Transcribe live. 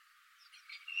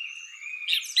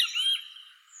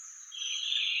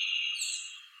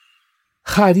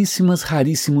Raríssimas,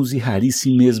 raríssimos e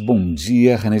raríssimes, bom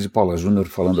dia, René de Paula Júnior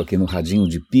falando aqui no Radinho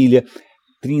de Pilha,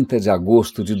 30 de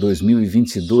agosto de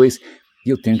 2022, e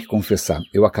eu tenho que confessar,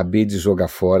 eu acabei de jogar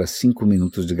fora 5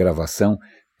 minutos de gravação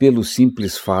pelo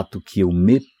simples fato que eu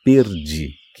me perdi.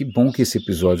 Que bom que esse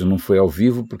episódio não foi ao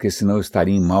vivo, porque senão eu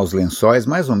estaria em maus lençóis,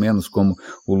 mais ou menos como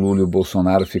o Lula e o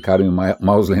Bolsonaro ficaram em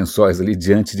maus lençóis ali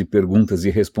diante de perguntas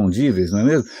irrespondíveis, não é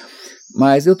mesmo?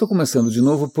 Mas eu estou começando de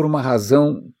novo por uma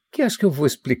razão que acho que eu vou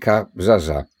explicar já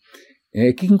já,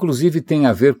 que inclusive tem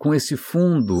a ver com esse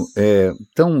fundo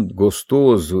tão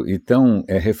gostoso e tão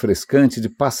refrescante de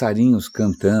passarinhos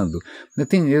cantando.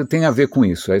 Tem a ver com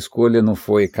isso, a escolha não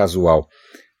foi casual.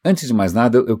 Antes de mais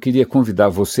nada, eu queria convidar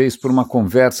vocês para uma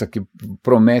conversa que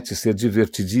promete ser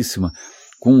divertidíssima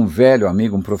com um velho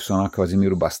amigo, um profissional que eu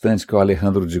admiro bastante, que é o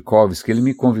Alejandro Dikovski, que ele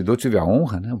me convidou, tive a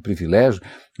honra, o privilégio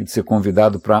de ser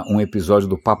convidado para um episódio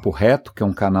do Papo Reto, que é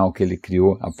um canal que ele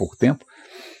criou há pouco tempo.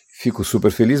 Fico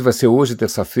super feliz, vai ser hoje,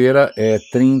 terça-feira,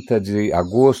 30 de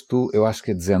agosto, eu acho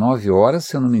que é 19 horas,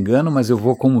 se eu não me engano, mas eu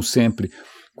vou, como sempre,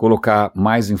 colocar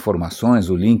mais informações,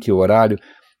 o link e o horário,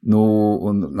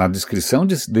 na descrição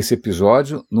desse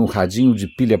episódio, no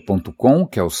radinhodepilha.com,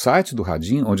 que é o site do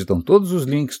Radinho, onde estão todos os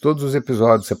links, todos os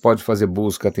episódios, você pode fazer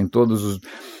busca, tem todos os,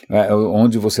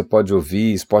 onde você pode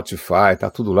ouvir, Spotify,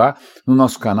 tá tudo lá, no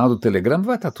nosso canal do Telegram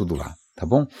vai estar tudo lá, tá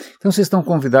bom? Então vocês estão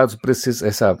convidados para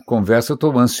essa conversa, eu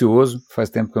estou ansioso, faz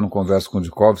tempo que eu não converso com o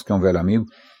Dikovski, que é um velho amigo.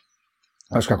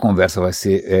 Acho que a conversa vai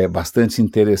ser bastante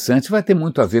interessante, vai ter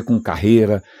muito a ver com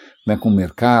carreira, com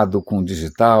mercado, com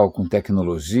digital, com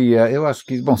tecnologia. Eu acho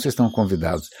que, bom, vocês estão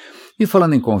convidados. E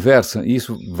falando em conversa,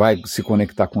 isso vai se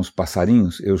conectar com os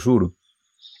passarinhos, eu juro.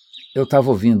 Eu estava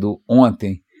ouvindo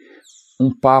ontem um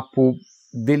papo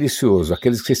delicioso,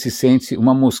 aqueles que se sente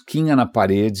uma mosquinha na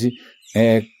parede,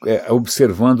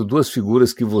 observando duas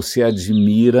figuras que você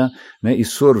admira, e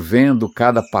sorvendo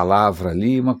cada palavra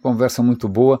ali, uma conversa muito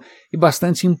boa e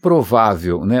bastante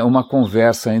improvável, uma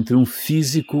conversa entre um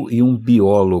físico e um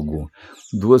biólogo,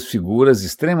 duas figuras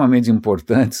extremamente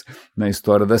importantes na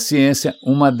história da ciência.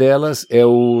 Uma delas é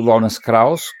o Lawrence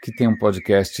Krauss, que tem um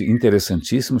podcast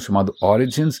interessantíssimo chamado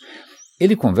Origins.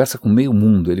 Ele conversa com meio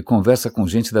mundo, ele conversa com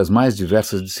gente das mais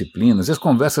diversas disciplinas, as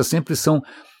conversas sempre são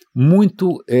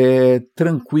muito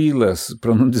tranquilas,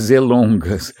 para não dizer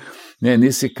longas.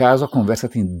 Nesse caso, a conversa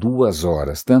tem 2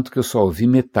 horas, tanto que eu só ouvi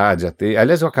metade até.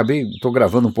 Aliás, estou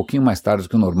gravando um pouquinho mais tarde do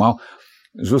que o normal,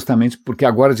 justamente porque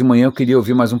agora de manhã eu queria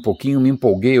ouvir mais um pouquinho, me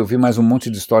empolguei, ouvi mais um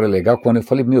monte de história legal, quando eu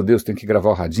falei, meu Deus, tem que gravar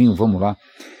o Radinho, vamos lá.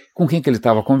 Com quem que ele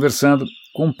estava conversando?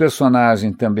 Com um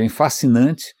personagem também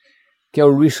fascinante, que é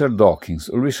o Richard Dawkins.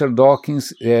 O Richard Dawkins,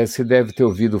 você deve ter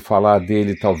ouvido falar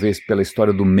dele talvez pela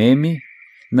história do meme.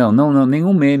 Não,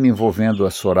 nenhum meme envolvendo a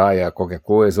Soraya qualquer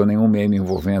coisa, ou nenhum meme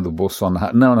envolvendo o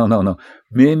Bolsonaro, não.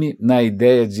 Meme na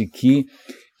ideia de que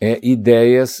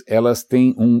ideias, elas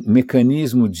têm um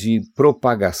mecanismo de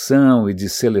propagação e de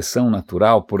seleção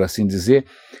natural, por assim dizer,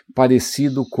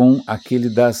 parecido com aquele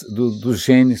dos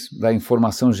genes, da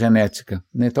informação genética.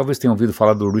 Talvez tenha ouvido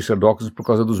falar do Richard Dawkins por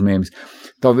causa dos memes.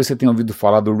 Talvez você tenha ouvido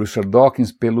falar do Richard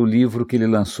Dawkins pelo livro que ele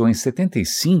lançou em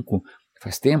 75,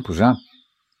 faz tempo já,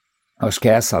 acho que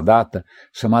é essa a data,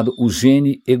 chamado O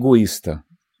Gene Egoísta,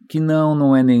 que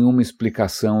não é nenhuma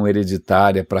explicação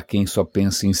hereditária para quem só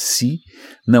pensa em si.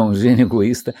 Não, o gene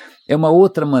egoísta é uma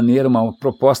outra maneira, uma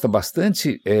proposta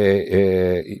bastante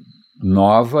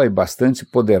nova e bastante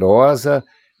poderosa,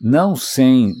 não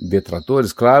sem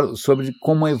detratores, claro, sobre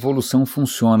como a evolução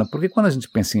funciona. Porque quando a gente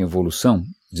pensa em evolução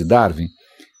de Darwin,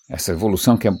 essa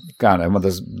evolução que é uma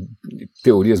das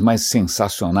teorias mais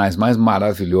sensacionais, mais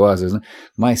maravilhosas,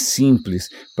 mais simples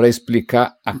para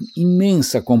explicar a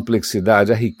imensa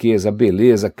complexidade, a riqueza, a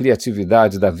beleza, a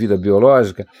criatividade da vida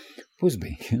biológica. Pois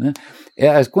bem,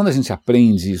 quando a gente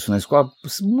aprende isso na escola,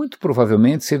 muito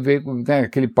provavelmente você vê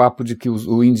aquele papo de que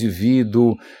o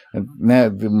indivíduo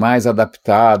mais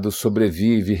adaptado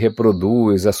sobrevive,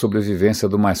 reproduz, a sobrevivência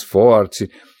do mais forte.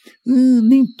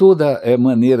 Nem toda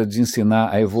maneira de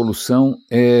ensinar a evolução,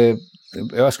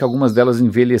 eu acho que algumas delas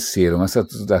envelheceram.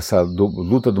 Essa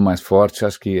luta do mais forte,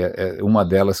 acho que é uma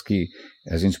delas que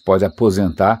a gente pode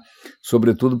aposentar,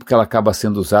 sobretudo porque ela acaba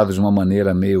sendo usada de uma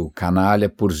maneira meio canalha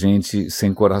por gente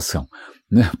sem coração,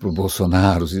 por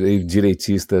Bolsonaro e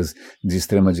direitistas de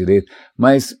extrema direita.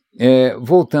 Mas,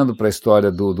 voltando para a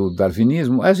história do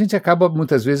darwinismo, a gente acaba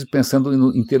muitas vezes pensando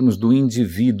em termos do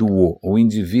indivíduo, o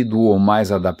indivíduo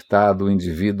mais adaptado, o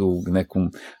indivíduo com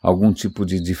algum tipo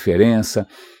de diferença,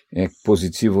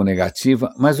 positiva ou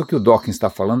negativa, mas o que o Dawkins está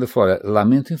falando, ele falou,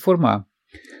 lamento informar,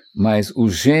 mas o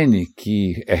gene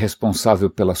que é responsável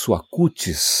pela sua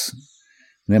cutis,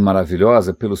 né,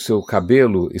 maravilhosa, pelo seu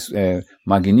cabelo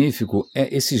magnífico,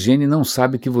 esse gene não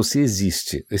sabe que você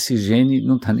existe, esse gene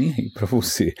não está nem aí para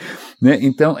você, né?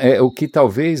 Então, o que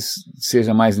talvez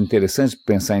seja mais interessante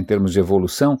pensar em termos de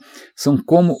evolução, são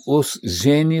como os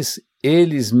genes,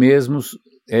 eles mesmos,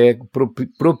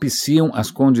 propiciam as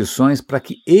condições para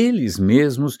que eles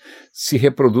mesmos se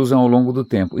reproduzam ao longo do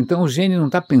tempo. Então, o gene não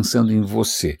está pensando em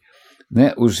você,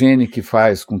 né? O gene que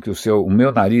faz com que o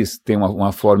meu nariz tenha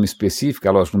uma forma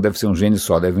específica, lógico, não deve ser um gene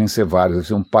só, devem ser vários, deve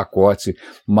ser um pacote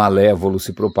malévolo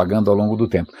se propagando ao longo do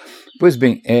tempo. Pois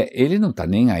bem, ele não está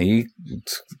nem aí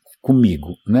comigo,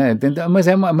 né? Mas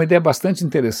é uma ideia bastante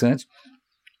interessante.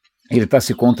 Ele está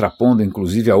se contrapondo,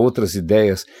 inclusive, a outras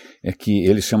ideias que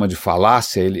ele chama de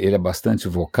falácia. Ele é bastante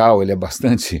vocal, ele é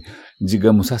bastante,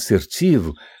 digamos,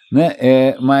 assertivo, né?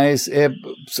 Mas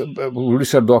o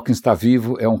Richard Dawkins está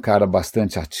vivo, é um cara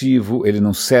bastante ativo, ele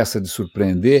não cessa de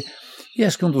surpreender, e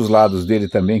acho que um dos lados dele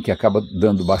também, que acaba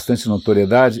dando bastante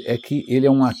notoriedade, é que ele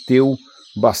é um ateu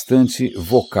bastante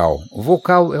vocal.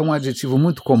 Vocal é um adjetivo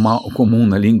muito comum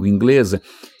na língua inglesa,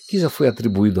 que já foi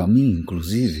atribuído a mim,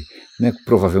 inclusive, né,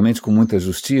 provavelmente com muita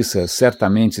justiça,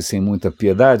 certamente sem muita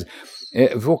piedade.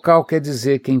 Vocal quer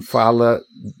dizer quem fala,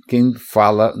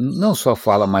 não só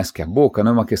fala mais que a boca,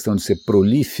 não é uma questão de ser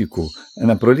prolífico,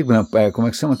 não, como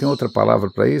é que chama? Tem outra palavra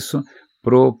para isso?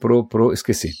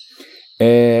 Esqueci.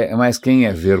 Mas quem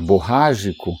é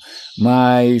verborrágico,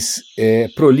 mas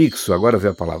prolixo, agora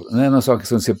veio a palavra, não é só uma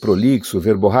questão de ser prolixo,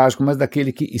 verborrágico, mas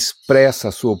daquele que expressa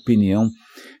a sua opinião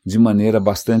de maneira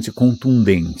bastante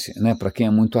contundente, né? Para quem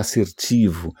é muito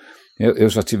assertivo. Eu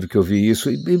já tive que ouvir isso,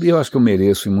 e eu acho que eu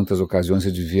mereço, em muitas ocasiões,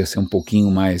 eu devia ser um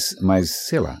pouquinho mais,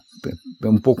 sei lá,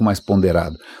 um pouco mais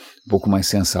ponderado, um pouco mais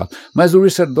sensato. Mas o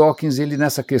Richard Dawkins, ele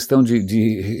nessa questão de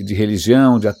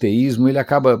religião, de ateísmo, ele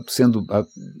acaba sendo,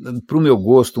 para o meu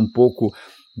gosto, um pouco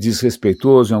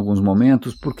desrespeitoso em alguns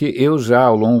momentos, porque eu já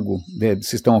ao longo,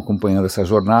 vocês estão acompanhando essa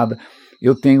jornada,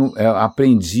 eu tenho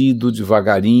aprendido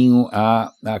devagarinho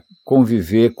a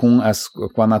conviver com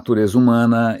a natureza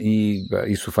humana, e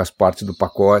isso faz parte do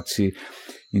pacote.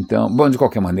 Então, bom, de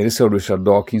qualquer maneira, esse é o Richard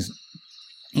Dawkins.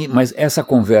 Mas essa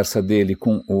conversa dele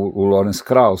com o Lawrence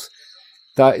Krauss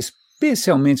está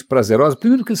especialmente prazerosa.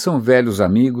 Primeiro que eles são velhos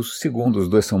amigos, segundo, os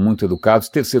dois são muito educados,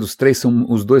 terceiro, os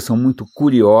dois são muito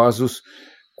curiosos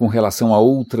com relação a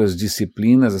outras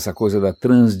disciplinas. Essa coisa da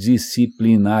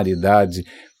transdisciplinaridade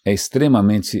é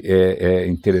extremamente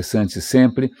interessante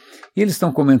sempre. E eles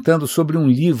estão comentando sobre um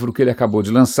livro que ele acabou de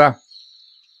lançar,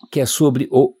 que é sobre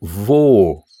o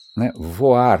voo, né?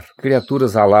 Voar,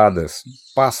 criaturas aladas,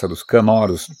 pássaros,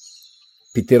 canoros,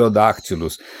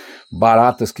 pterodáctilos,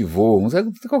 baratas que voam,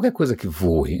 qualquer coisa que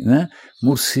voe, né?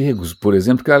 Morcegos, por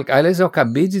exemplo, que, aliás, eu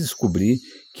acabei de descobrir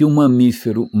que o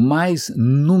mamífero mais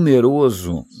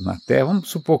numeroso na Terra, vamos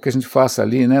supor que a gente faça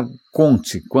ali, né,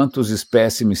 conte quantos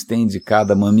espécimes tem de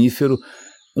cada mamífero,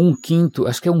 1/5,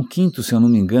 acho que é 1/5, se eu não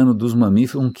me engano, dos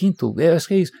mamíferos, 1/5, acho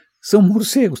que é isso, são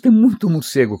morcegos, tem muito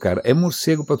morcego, cara, é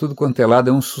morcego para tudo quanto é lado,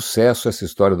 é um sucesso essa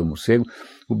história do morcego.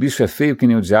 O bicho é feio que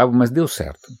nem o diabo, mas deu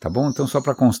certo, tá bom? Então, só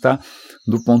para constar,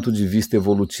 do ponto de vista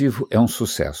evolutivo, é um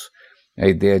sucesso. A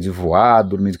ideia de voar,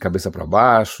 dormir de cabeça para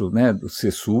baixo, né,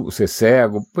 ser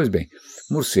cego, pois bem,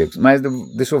 morcegos. Mas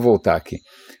deixa eu voltar aqui.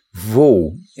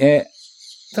 Voo.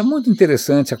 Está muito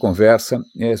interessante a conversa,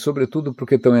 sobretudo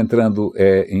porque estão entrando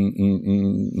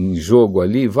em jogo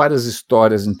ali várias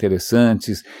histórias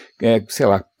interessantes, sei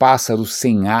lá, pássaros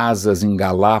sem asas em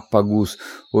Galápagos,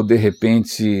 ou de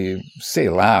repente, sei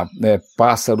lá,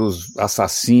 pássaros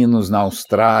assassinos na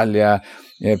Austrália,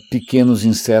 pequenos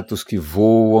insetos que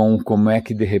voam, como é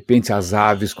que de repente as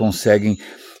aves conseguem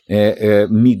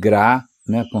migrar,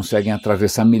 né, conseguem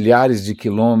atravessar milhares de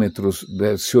quilômetros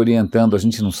se orientando, a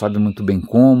gente não sabe muito bem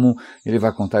como. Ele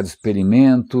vai contar de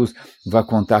experimentos, vai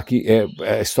contar que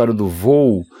a história do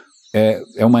voo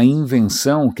é uma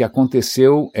invenção que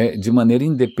aconteceu de maneira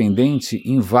independente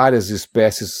em várias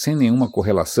espécies, sem nenhuma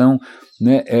correlação,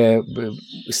 né,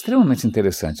 extremamente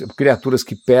interessante. Criaturas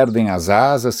que perdem as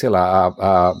asas, sei lá,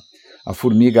 a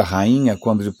formiga rainha,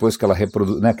 quando depois que ela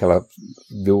reproduz, né, que ela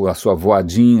deu a sua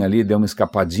voadinha ali, deu uma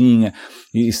escapadinha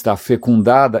e está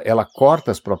fecundada, ela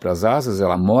corta as próprias asas,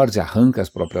 ela morde, arranca as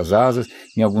próprias asas,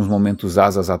 em alguns momentos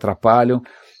asas atrapalham,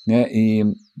 né, e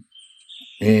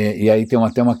aí tem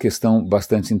até uma questão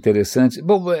bastante interessante.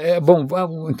 Bom,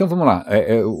 então vamos lá.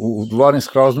 O Lawrence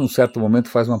Krauss, num certo momento,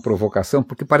 faz uma provocação,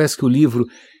 porque parece que o livro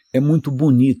é muito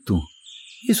bonito.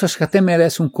 Isso acho que até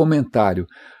merece um comentário,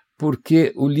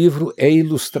 porque o livro é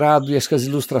ilustrado e acho que as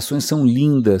ilustrações são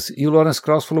lindas. E o Lawrence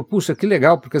Krauss falou, puxa, que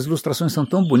legal, porque as ilustrações são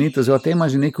tão bonitas, eu até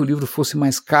imaginei que o livro fosse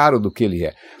mais caro do que ele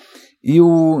é. E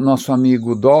o nosso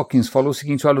amigo Dawkins falou o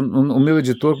seguinte, olha, o meu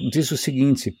editor disse o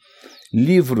seguinte,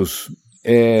 livros,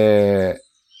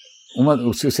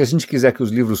 se a gente quiser que os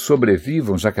livros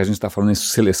sobrevivam, já que a gente está falando em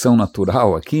seleção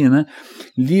natural aqui, né,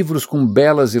 livros com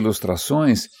belas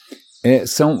ilustrações,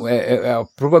 a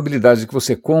probabilidade de que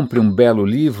você compre um belo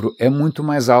livro é muito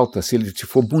mais alta se ele te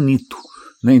for bonito.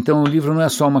 Né? Então o livro não é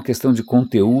só uma questão de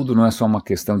conteúdo, não é só uma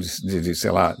questão de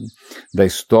sei lá, da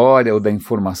história ou da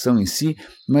informação em si,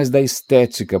 mas da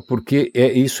estética, porque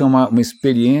isso é uma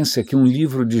experiência que um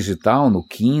livro digital, no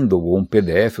Kindle ou um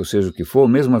PDF, ou seja o que for,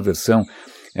 mesmo a versão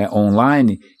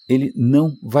online, ele não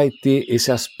vai ter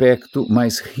esse aspecto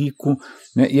mais rico,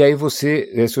 né? E aí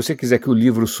se você quiser que o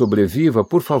livro sobreviva,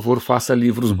 por favor, faça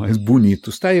livros mais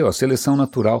bonitos. Está aí, ó, seleção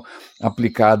natural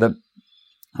aplicada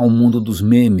ao mundo dos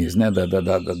memes, né,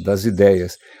 das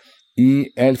ideias.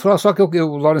 E ele falou, só que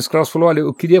o Lawrence Krauss falou, olha,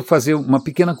 eu queria fazer uma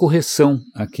pequena correção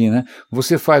aqui, né?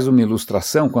 Você faz uma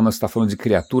ilustração, quando você está falando de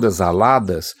criaturas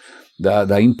aladas,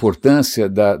 da importância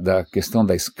da questão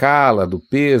da escala, do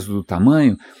peso, do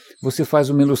tamanho, você faz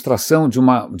uma ilustração de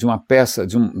uma peça,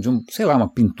 sei lá,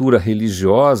 uma pintura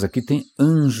religiosa que tem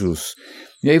anjos.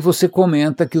 E aí você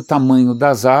comenta que o tamanho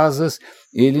das asas,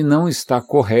 ele não está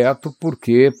correto,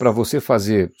 porque para você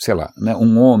fazer, sei lá, né,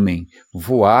 um homem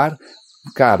voar,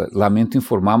 cara, lamento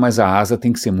informar, mas a asa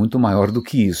tem que ser muito maior do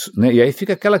que isso, né? E aí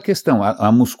fica aquela questão,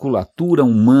 a musculatura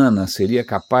humana seria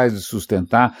capaz de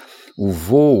sustentar o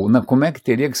voo? Como é que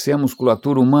teria que ser a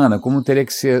musculatura humana? Como teria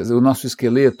que ser o nosso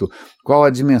esqueleto? Qual a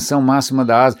dimensão máxima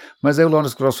da asa? Mas aí o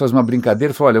Lawrence Krauss faz uma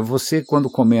brincadeira e fala, olha, você quando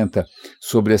comenta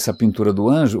sobre essa pintura do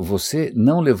anjo, você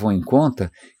não levou em conta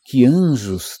que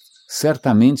anjos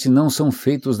certamente não são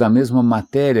feitos da mesma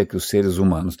matéria que os seres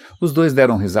humanos. Os dois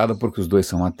deram risada porque os dois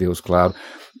são ateus, claro.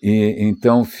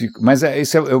 Mas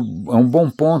esse é um bom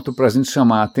ponto para a gente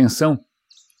chamar a atenção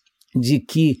de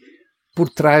que por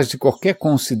trás de qualquer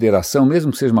consideração,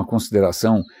 mesmo que seja uma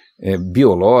consideração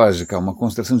biológica, uma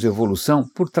consideração de evolução,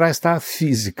 por trás está a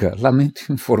física. Lamento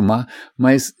informar,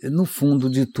 mas no fundo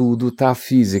de tudo está a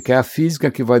física. É a física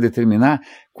que vai determinar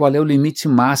qual é o limite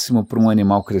máximo para um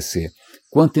animal crescer.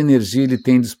 Quanta energia ele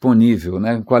tem disponível,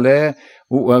 né?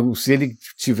 Se ele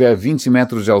tiver 20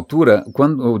 metros de altura,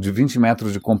 ou de 20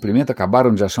 metros de comprimento,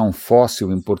 acabaram de achar um fóssil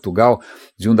em Portugal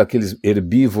de um daqueles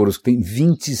herbívoros que tem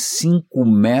 25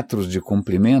 metros de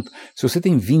comprimento. Se você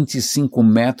tem 25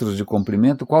 metros de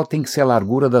comprimento, qual tem que ser a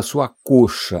largura da sua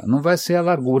coxa? Não vai ser a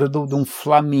largura de um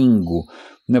flamingo,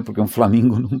 né? Porque um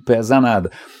flamingo não pesa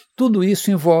nada. Tudo isso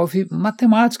envolve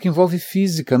matemática, envolve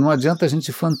física, não adianta a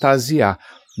gente fantasiar.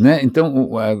 Né?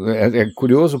 Então é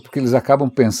curioso porque eles acabam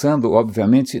pensando,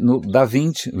 obviamente, no Da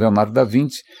Vinci, Leonardo da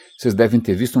Vinci. Vocês devem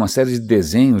ter visto uma série de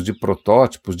desenhos, de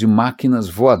protótipos, de máquinas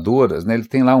voadoras, né? Ele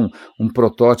tem lá um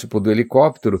protótipo do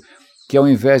helicóptero que, ao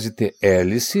invés de ter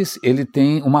hélices, ele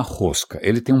tem uma rosca,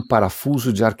 ele tem um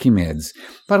parafuso de Arquimedes.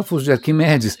 O parafuso de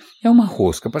Arquimedes é uma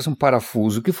rosca, parece um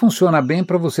parafuso que funciona bem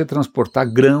para você transportar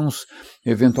grãos,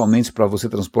 eventualmente para você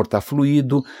transportar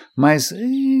fluido, mas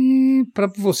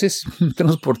para você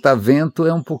transportar vento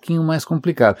é um pouquinho mais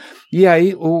complicado. E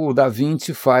aí o Da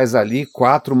Vinci faz ali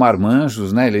 4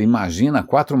 marmanjos, né? Ele imagina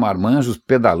 4 marmanjos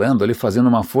pedalando ali, fazendo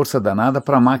uma força danada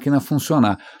para a máquina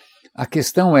funcionar. A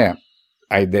questão é,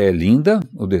 a ideia é linda,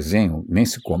 o desenho nem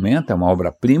se comenta, é uma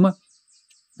obra-prima,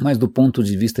 mas do ponto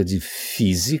de vista de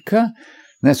física,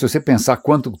 né, se você pensar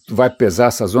quanto vai pesar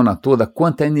essa zona toda,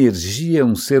 quanta energia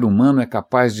um ser humano é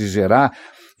capaz de gerar,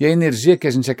 e a energia que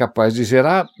a gente é capaz de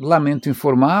gerar, lamento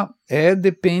informar,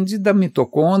 depende da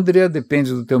mitocôndria,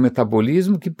 depende do teu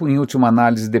metabolismo, que em última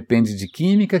análise depende de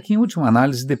química, que em última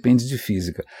análise depende de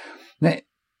física. Né?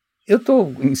 Eu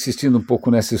estou insistindo um pouco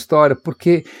nessa história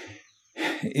porque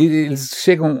eles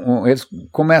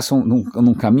começam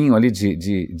num caminho ali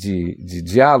de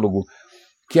diálogo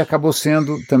que acabou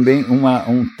sendo também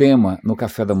um tema no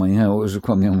café da manhã hoje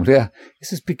com a minha mulher,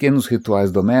 esses pequenos rituais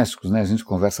domésticos, né? A gente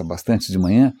conversa bastante de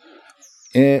manhã,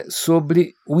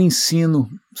 sobre o ensino,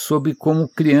 sobre como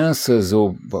crianças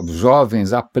ou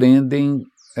jovens aprendem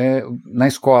na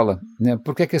escola, né?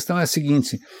 Porque a questão é a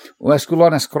seguinte, eu acho que o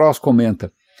Lawrence Krauss comenta,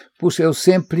 puxa, eu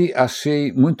sempre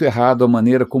achei muito errado a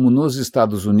maneira como nos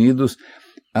Estados Unidos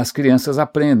as crianças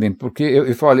aprendem, porque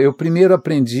eu primeiro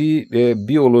aprendi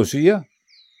biologia,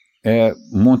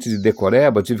 um monte de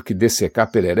decoreba, tive que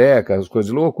dessecar perereca, as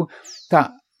coisas de louco,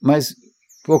 tá, mas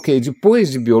ok,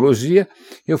 depois de biologia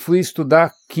eu fui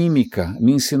estudar química,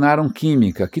 me ensinaram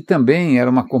química, que também era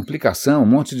uma complicação, um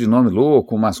monte de nome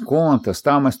louco, umas contas,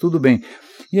 tal, mas tudo bem.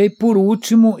 E aí por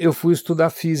último eu fui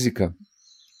estudar física.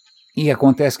 E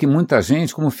acontece que muita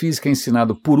gente, como física é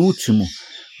ensinado por último,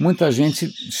 muita gente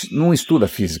não estuda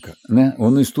física, né?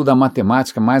 Ou não estuda a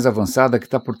matemática mais avançada que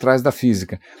está por trás da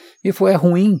física. E é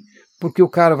ruim, porque o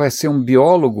cara vai ser um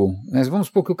biólogo, né? Vamos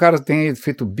supor que o cara tenha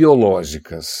feito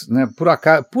biológicas, né?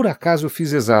 Por acaso eu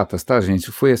fiz exatas, tá,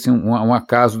 gente? Foi assim um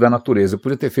acaso da natureza. Eu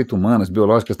podia ter feito humanas,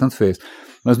 biológicas, tanto fez.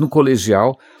 Mas no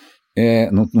colegial,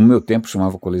 no meu tempo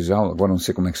chamava colegial, agora não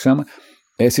sei como é que chama,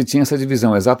 se tinha essa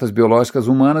divisão, exatas, biológicas,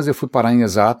 humanas. Eu fui parar em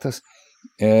exatas,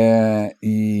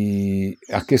 e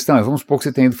a questão é, vamos supor que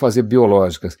você tenha ido fazer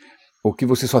biológicas, ou que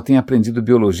você só tenha aprendido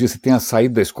biologia, você tenha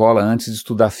saído da escola antes de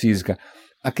estudar física.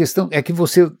 A questão é que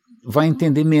você vai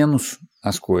entender menos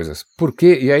as coisas. Por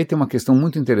quê? E aí tem uma questão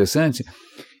muito interessante,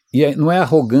 e não é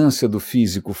arrogância do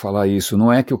físico falar isso,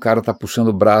 não é que o cara está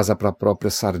puxando brasa para a própria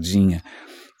sardinha.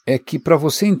 É que para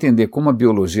você entender como a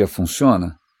biologia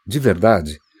funciona, de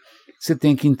verdade, você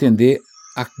tem que entender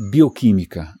a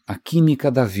bioquímica, a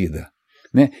química da vida,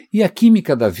 né? E a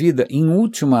química da vida, em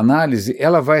última análise,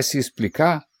 ela vai se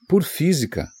explicar por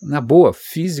física. Na boa,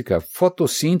 física,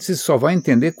 fotossíntese só vai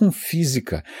entender com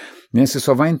física, né? Você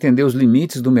só vai entender os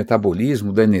limites do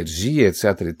metabolismo, da energia, etc.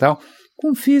 e tal,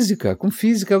 com física,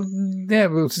 né?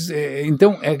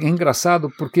 Então é engraçado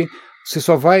porque você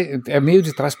só vai, é meio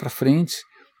de trás para frente,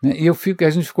 né? E a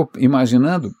gente ficou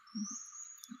imaginando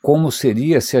como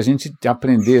seria se a gente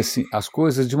aprendesse as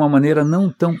coisas de uma maneira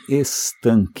não tão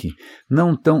estanque,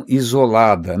 não tão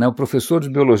isolada, né? O professor de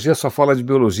biologia só fala de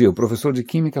biologia, o professor de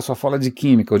química só fala de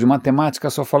química, o de matemática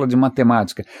só fala de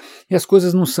matemática, e as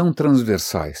coisas não são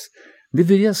transversais.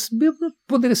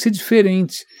 Poderia ser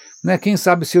diferente, né? Quem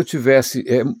sabe se eu tivesse,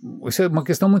 isso é uma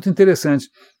questão muito interessante,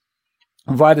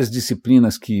 várias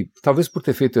disciplinas que, talvez por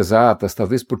ter feito exatas,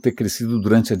 talvez por ter crescido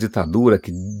durante a ditadura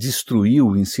que destruiu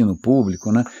o ensino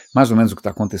público, né? Mais ou menos o que está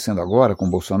acontecendo agora com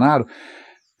o Bolsonaro,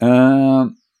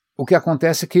 o que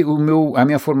acontece é que a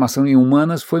minha formação em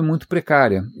humanas foi muito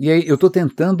precária. E aí eu estou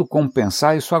tentando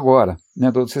compensar isso agora, né?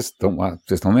 Vocês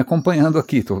estão me acompanhando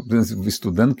aqui, estou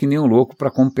estudando que nem um louco para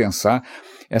compensar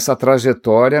essa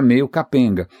trajetória meio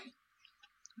capenga.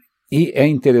 E é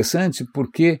interessante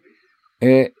porque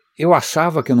eu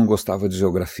achava que eu não gostava de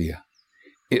geografia,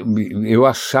 eu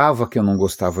achava que eu não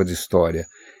gostava de história,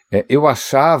 eu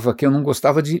achava que eu não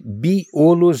gostava de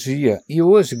biologia. E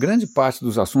hoje, grande parte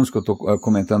dos assuntos que eu estou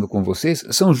comentando com vocês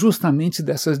são justamente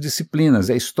dessas disciplinas.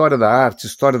 É a história da arte,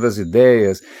 história das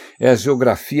ideias, é a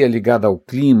geografia ligada ao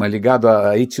clima, ligada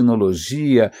à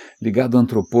etnologia, ligada à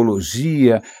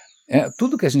antropologia.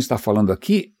 Tudo que a gente está falando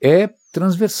aqui é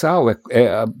transversal,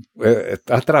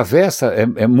 atravessa,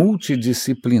 é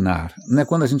multidisciplinar, né?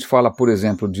 Quando a gente fala, por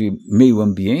exemplo, de meio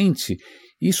ambiente,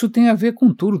 isso tem a ver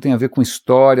com tudo, tem a ver com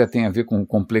história, tem a ver com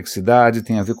complexidade,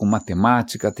 tem a ver com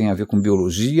matemática, tem a ver com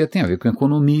biologia, tem a ver com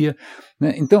economia,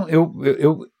 né? Então,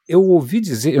 eu ouvi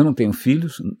dizer, eu não tenho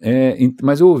filhos,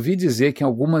 mas eu ouvi dizer que em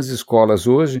algumas escolas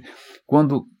hoje,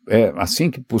 quando assim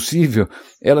que possível,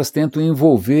 elas tentam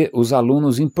envolver os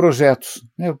alunos em projetos,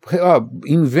 né?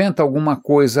 Inventa alguma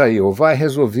coisa aí, ou vai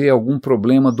resolver algum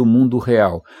problema do mundo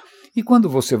real. E quando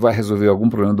você vai resolver algum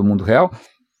problema do mundo real,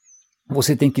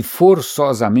 você tem que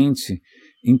forçosamente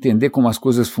entender como as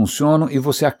coisas funcionam e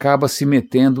você acaba se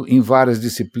metendo em várias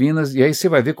disciplinas, e aí você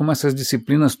vai ver como essas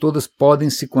disciplinas todas podem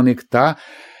se conectar.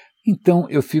 Então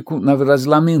eu fico, na verdade,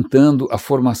 lamentando a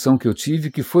formação que eu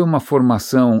tive, que foi uma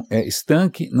formação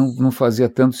estanque, não fazia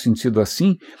tanto sentido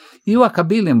assim, e eu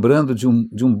acabei lembrando de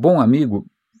um bom amigo.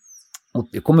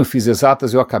 Como eu fiz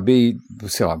exatas, eu acabei,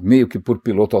 sei lá, meio que por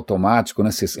piloto automático,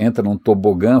 né? Você entra num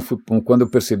tobogã, quando eu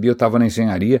percebi eu estava na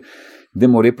engenharia,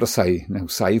 demorei para sair, né? Eu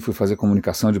saí, fui fazer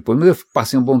comunicação depois, mas eu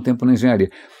passei um bom tempo na engenharia.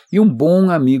 E um bom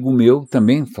amigo meu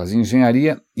também fazia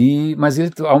engenharia, mas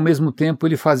ele, ao mesmo tempo,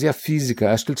 ele fazia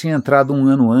física. Acho que ele tinha entrado um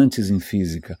ano antes em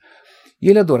física. E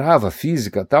ele adorava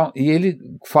física e tal, e ele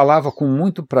falava com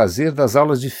muito prazer das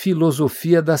aulas de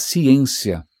filosofia da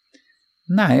ciência.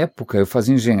 Na época eu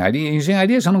fazia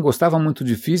engenharia já não gostava muito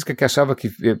de física, que achava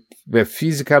que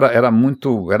física era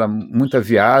muita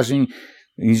viagem,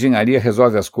 engenharia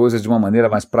resolve as coisas de uma maneira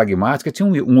mais pragmática. Tinha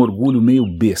um orgulho meio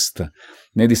besta,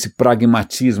 né, desse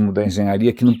pragmatismo da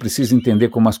engenharia que não precisa entender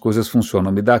como as coisas funcionam,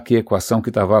 me dá aqui a equação que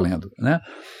está valendo, né?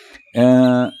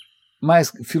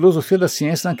 Mas filosofia da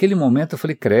ciência, naquele momento eu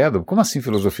falei, credo, como assim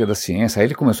filosofia da ciência? Aí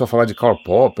ele começou a falar de Karl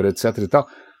Popper, etc e tal,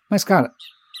 mas cara,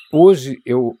 hoje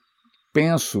eu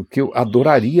penso que eu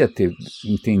adoraria ter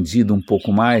entendido um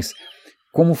pouco mais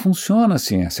como funciona a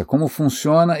ciência, como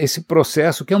funciona esse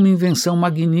processo que é uma invenção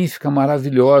magnífica,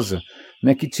 maravilhosa,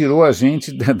 né, que tirou a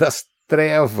gente das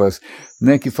trevas,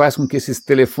 né, que faz com que esse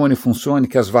telefone funcione,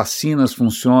 que as vacinas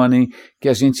funcionem, que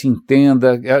a gente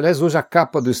entenda. Aliás, hoje a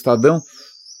capa do Estadão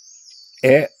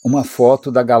é uma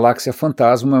foto da Galáxia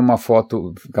Fantasma,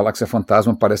 Galáxia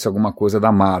Fantasma parece alguma coisa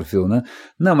da Marvel, né?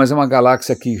 Não, mas é uma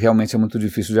galáxia que realmente é muito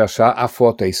difícil de achar, a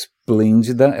foto é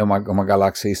esplêndida, é uma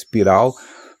galáxia espiral,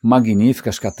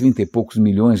 magnífica, acho que há 30 e poucos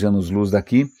milhões de anos-luz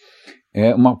daqui,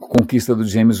 é uma conquista do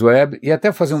James Webb, e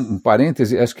até fazer um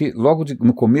parêntese, acho que logo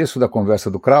no começo da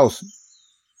conversa do Krauss,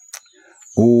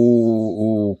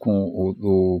 como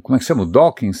é que chama? O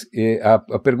Dawkins,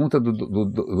 a pergunta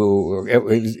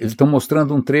eles estão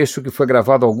mostrando um trecho que foi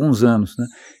gravado há alguns anos, né?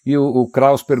 E o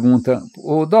Krauss pergunta,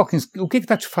 Dawkins, o que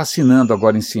está te fascinando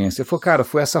agora em ciência? Ele falou, cara,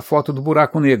 foi essa foto do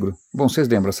buraco negro. Bom, vocês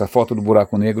lembram, essa foto do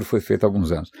buraco negro foi feita há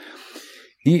alguns anos.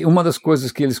 E uma das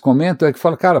coisas que eles comentam é que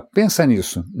fala, cara, pensa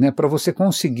nisso, né? Para você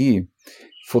conseguir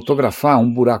fotografar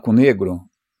um buraco negro,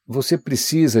 você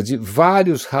precisa de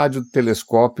vários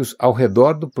radiotelescópios ao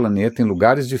redor do planeta, em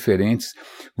lugares diferentes.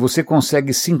 Você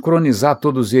consegue sincronizar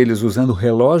todos eles usando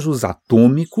relógios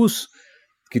atômicos,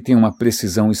 que têm uma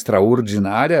precisão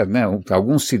extraordinária, né,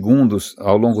 alguns segundos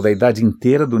ao longo da idade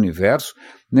inteira do universo.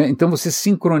 Né, então você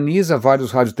sincroniza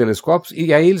vários radiotelescópios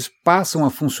e aí eles passam a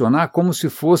funcionar como se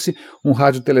fosse um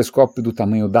radiotelescópio do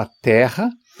tamanho da Terra.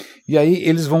 E aí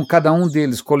eles vão, cada um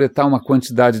deles, coletar uma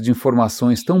quantidade de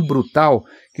informações tão brutal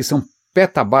que são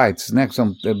petabytes, né, que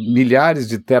são milhares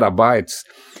de terabytes,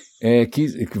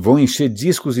 que vão encher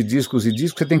discos e discos e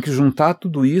discos. Você tem que juntar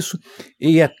tudo isso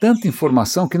e é tanta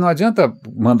informação que não adianta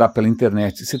mandar pela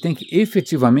internet. Você tem que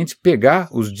efetivamente pegar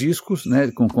os discos, né,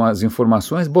 com as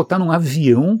informações, botar num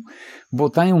avião,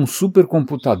 botar em um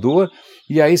supercomputador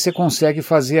e aí você consegue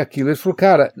fazer aquilo. Ele falou,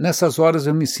 cara, nessas horas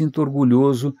eu me sinto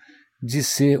orgulhoso de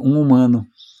ser um humano.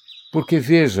 Porque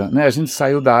veja, né, a gente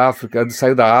saiu da África,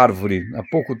 saiu da árvore há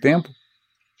pouco tempo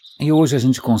e hoje a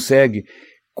gente consegue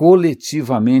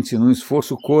coletivamente, num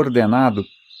esforço coordenado,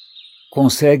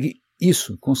 consegue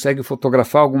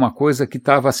fotografar alguma coisa que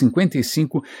estava a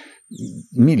 55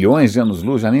 milhões de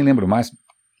anos-luz, já nem lembro mais.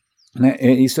 Né?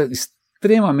 Isso é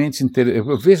extremamente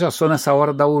interessante. Veja só, nessa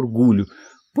hora dá orgulho.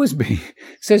 Pois bem,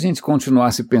 se a gente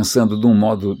continuasse pensando de um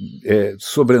modo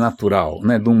sobrenatural,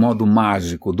 né, de um modo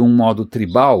mágico, de um modo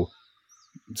tribal,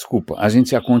 desculpa, a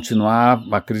gente ia continuar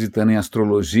acreditando em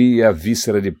astrologia,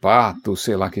 víscera de pato,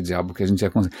 sei lá que diabo que a gente ia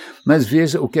conseguir. Mas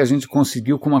veja o que a gente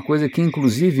conseguiu com uma coisa que,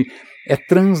 inclusive, é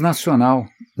transnacional.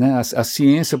 Né? A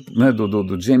ciência, né,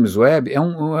 do James Webb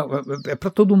é para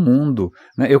todo mundo.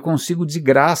 Né? Eu consigo de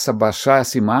graça baixar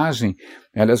essa imagem.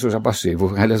 Aliás, eu já baixei.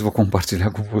 Vou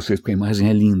compartilhar com vocês, porque a imagem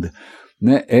é linda.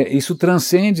 Né? Isso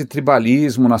transcende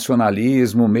tribalismo,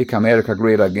 nacionalismo, make America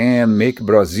great again, make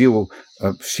Brazil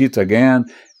shit again.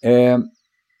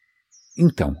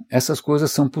 Então, essas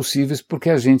coisas são possíveis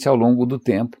porque a gente, ao longo do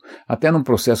tempo, até num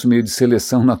processo meio de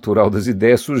seleção natural das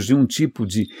ideias, surgiu um tipo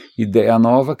de ideia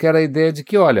nova, que era a ideia de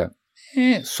que, olha,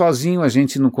 sozinho a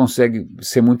gente não consegue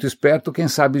ser muito esperto, quem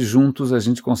sabe juntos a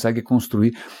gente consegue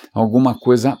construir alguma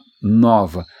coisa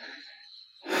nova.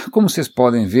 Como vocês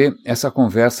podem ver, essa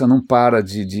conversa não para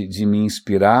de me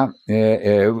inspirar.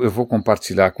 Eu vou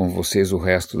compartilhar com vocês o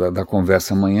resto da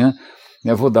conversa amanhã.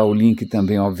 Eu vou dar o link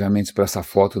também, obviamente, para essa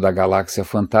foto da Galáxia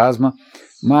Fantasma.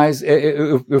 Mas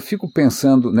eu fico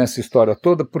pensando nessa história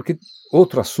toda porque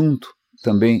outro assunto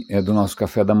também do nosso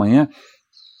café da manhã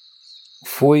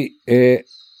foi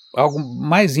algo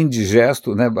mais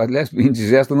indigesto, né? Aliás,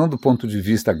 indigesto não do ponto de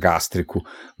vista gástrico,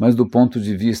 mas do ponto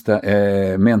de vista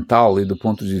mental e do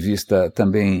ponto de vista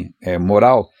também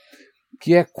moral,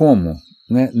 que é como,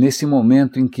 né, nesse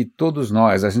momento em que todos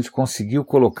nós, a gente conseguiu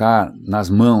colocar nas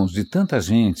mãos de tanta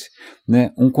gente,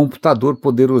 né, um computador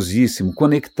poderosíssimo,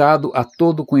 conectado a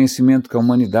todo o conhecimento que a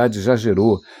humanidade já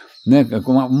gerou, né,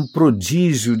 com um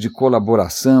prodígio de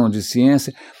colaboração, de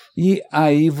ciência. E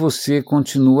aí você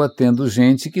continua tendo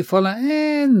gente que fala,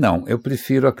 não, eu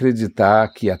prefiro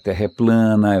acreditar que a Terra é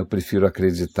plana, eu prefiro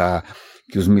acreditar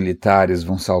que os militares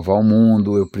vão salvar o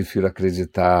mundo, eu prefiro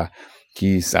acreditar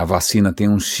que a vacina tem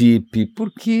um chip,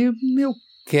 porque eu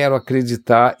quero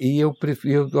acreditar e eu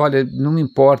prefiro, olha, não me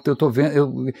importa, eu estou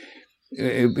vendo,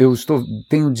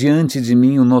 tenho diante de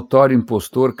mim um notório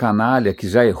impostor, canalha, que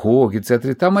já errou, etc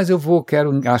e tal, mas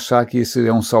quero achar que esse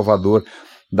é um salvador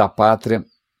da pátria.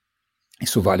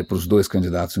 Isso vale para os dois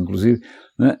candidatos, inclusive.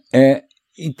 Né?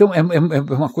 Então, é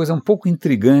uma coisa um pouco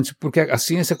intrigante, porque a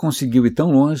ciência conseguiu ir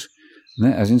tão longe,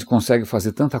 né? A gente consegue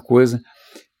fazer tanta coisa,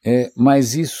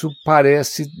 mas isso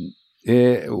parece,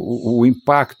 o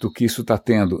impacto que isso está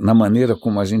tendo na maneira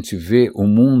como a gente vê o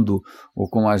mundo, ou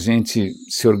como a gente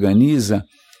se organiza,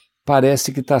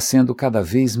 parece que está sendo cada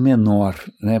vez menor,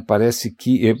 né? Parece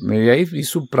que, e aí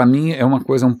isso para mim é uma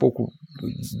coisa um pouco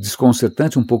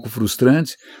desconcertante, um pouco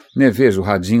frustrante, né? Veja, o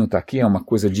radinho está aqui, é uma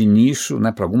coisa de nicho,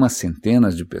 né, para algumas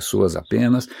centenas de pessoas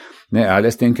apenas, né?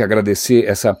 Aliás, tenho que agradecer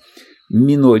essa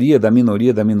minoria da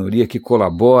minoria da minoria que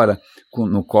colabora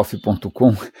no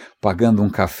coffee.com, pagando um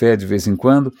café de vez em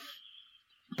quando,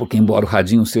 porque embora o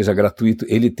radinho seja gratuito,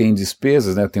 ele tem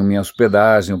despesas, né? Eu tenho minha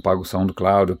hospedagem, eu pago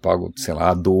SoundCloud, eu pago, sei lá,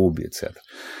 Adobe, etc.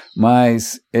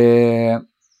 Mas é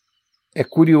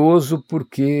curioso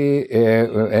porque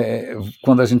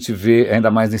quando a gente vê, ainda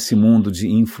mais nesse mundo de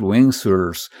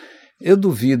influencers, eu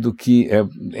duvido que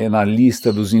na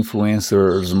lista dos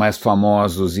influencers mais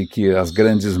famosos e que as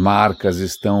grandes marcas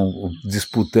estão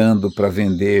disputando para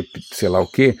vender sei lá o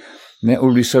quê, né,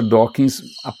 o Richard Dawkins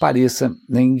apareça,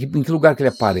 né, em que lugar que ele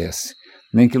aparece,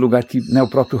 né, em que lugar que, né, o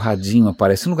próprio radinho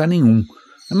aparece, em lugar nenhum.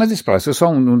 Mas deixa pra lá, isso é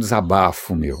só um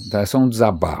desabafo meu, tá? É só um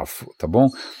desabafo, tá bom?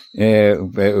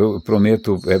 Eu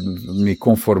prometo me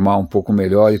conformar um pouco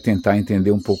melhor e tentar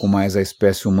entender um pouco mais a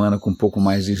espécie humana com um pouco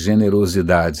mais de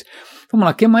generosidade. Vamos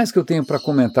lá, o que mais que eu tenho para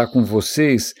comentar com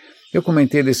vocês? Eu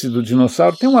comentei desse do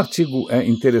dinossauro, tem um artigo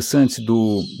interessante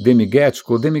do Demi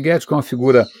Gettico. O Demi Gettico é uma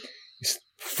figura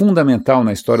fundamental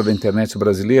na história da internet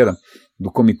brasileira,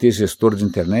 do comitê gestor de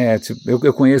internet.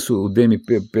 Eu conheço o Demi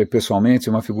pessoalmente,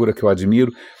 é uma figura que eu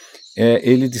admiro.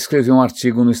 Ele descreveu um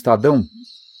artigo no Estadão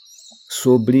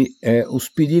sobre os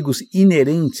perigos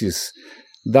inerentes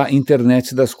da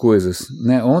internet das coisas,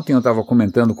 né? Ontem eu estava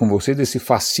comentando com você desse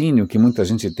fascínio que muita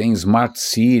gente tem, smart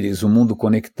cities, o mundo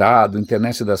conectado,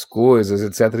 internet das coisas,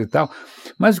 etc. e tal.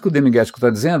 Mas o que o Demi Gettico está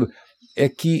dizendo é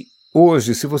que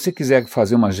hoje, se você quiser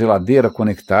fazer uma geladeira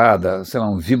conectada, sei lá,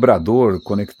 um vibrador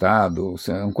conectado,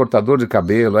 um cortador de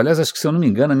cabelo, aliás, acho que se eu não me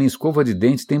engano, a minha escova de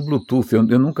dente tem Bluetooth,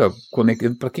 eu nunca conectei,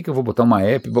 para que eu vou botar uma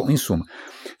app? Bom, em suma,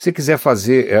 se quiser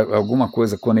fazer alguma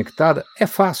coisa conectada, é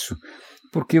fácil,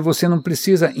 porque você não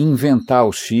precisa inventar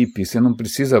o chip, você não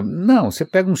precisa, não, você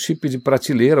pega um chip de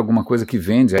prateleira, alguma coisa que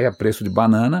vende aí a preço de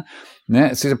banana,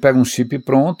 né? Você pega um chip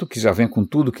pronto, que já vem com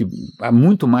tudo, que há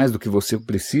muito mais do que você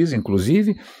precisa,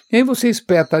 inclusive, e aí você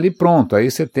espeta ali pronto, aí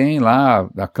você tem lá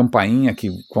a campainha que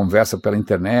conversa pela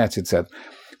internet, etc.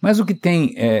 Mas o que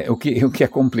tem, o que é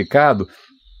complicado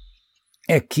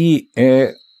é que,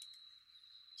 em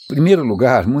primeiro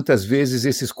lugar, muitas vezes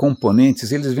esses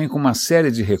componentes, eles vêm com uma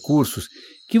série de recursos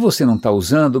que você não está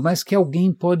usando, mas que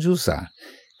alguém pode usar.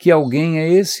 Que alguém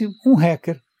é um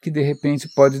hacker, que de repente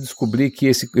pode descobrir que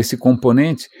esse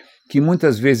componente, que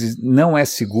muitas vezes não é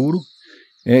seguro,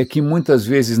 que muitas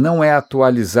vezes não é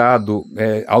atualizado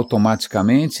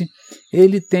automaticamente,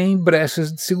 ele tem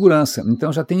brechas de segurança.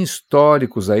 Então já tem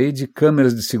históricos aí de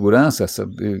câmeras de segurança,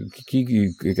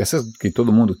 essas que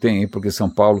todo mundo tem aí, porque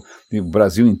São Paulo e o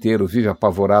Brasil inteiro vive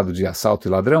apavorado de assalto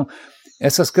e ladrão.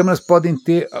 Essas câmeras podem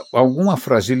ter alguma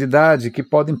fragilidade que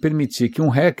podem permitir que um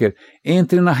hacker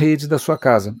entre na rede da sua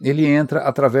casa. Ele entra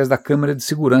através da câmera de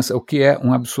segurança, o que é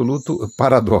um absoluto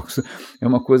paradoxo. É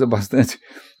uma coisa bastante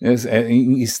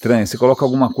estranha. Você coloca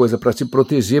alguma coisa para te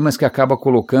proteger, mas que acaba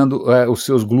colocando os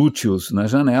seus glúteos na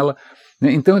janela.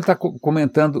 Então ele está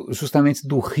comentando justamente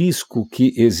do risco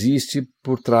que existe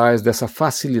por trás dessa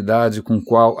facilidade com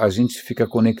qual a gente fica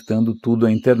conectando tudo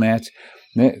à internet.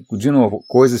 Né? De novo,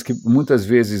 coisas que muitas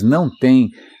vezes não têm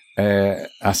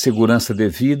a segurança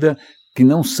devida, que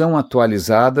não são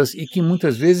atualizadas e que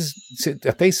muitas vezes você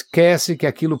até esquece que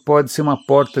aquilo pode ser uma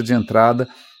porta de entrada,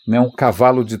 né? Um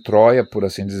cavalo de Troia, por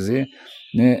assim dizer.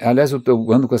 Né? Aliás, eu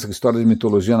ando com essa história de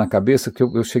mitologia na cabeça, que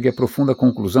eu cheguei à profunda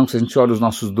conclusão que se a gente olha os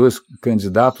nossos dois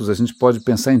candidatos, a gente pode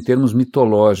pensar em termos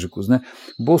mitológicos. Né?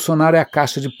 Bolsonaro é a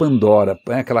caixa de Pandora,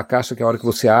 aquela caixa que a hora que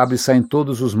você abre saem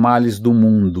todos os males do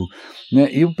mundo. Né?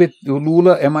 E o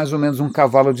Lula é mais ou menos um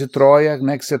cavalo de Troia,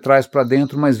 né, que você traz para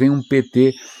dentro, mas vem um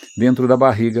PT dentro da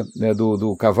barriga, né,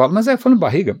 do cavalo. Mas falando em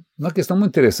barriga, uma questão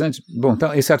muito interessante. Bom,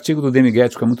 então, esse artigo do Demi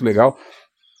Gettico é muito legal.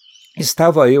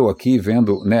 Estava eu aqui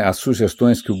vendo, né, as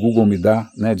sugestões que o Google me dá,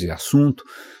 né, de assunto,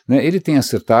 né, ele tem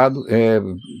acertado,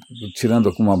 tirando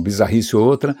alguma bizarrice ou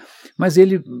outra, mas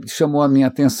ele chamou a minha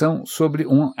atenção sobre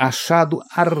um achado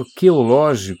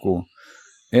arqueológico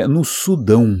no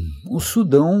Sudão. O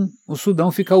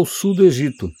Sudão fica ao sul do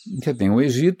Egito. Você tem o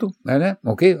Egito, né,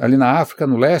 okay? Ali na África,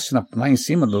 no leste, lá em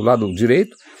cima, do lado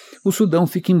direito, o Sudão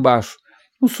fica embaixo.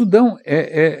 O Sudão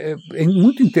é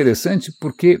muito interessante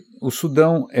porque o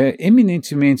Sudão é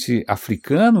eminentemente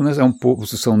africano, né?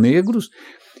 São negros,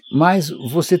 mas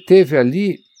você teve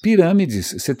ali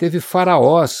pirâmides, você teve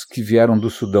faraós que vieram do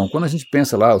Sudão. Quando a gente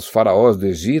pensa lá, os faraós do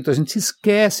Egito, a gente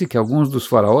esquece que alguns dos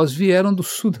faraós vieram do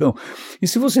Sudão. E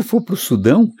se você for para o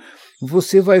Sudão,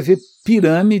 você vai ver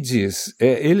pirâmides,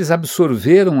 eles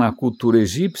absorveram a cultura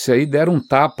egípcia e deram um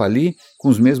tapa ali com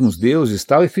os mesmos deuses e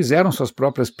tal, e fizeram suas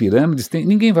próprias pirâmides.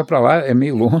 Ninguém vai para lá, é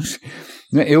meio longe.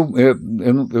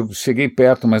 Eu cheguei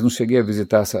perto, mas não cheguei a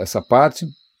visitar essa parte.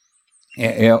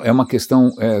 É uma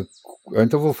questão...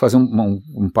 então eu vou fazer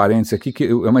um parênteses aqui, que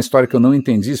é uma história que eu não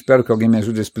entendi, espero que alguém me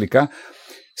ajude a explicar.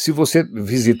 Se você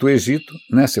visita o Egito,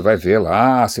 né, você vai ver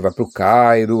lá, você vai para o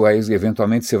Cairo, aí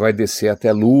eventualmente você vai descer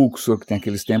até Luxor, que tem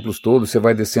aqueles templos todos, você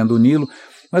vai descendo o Nilo,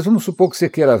 mas vamos supor que você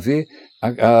queira ver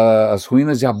as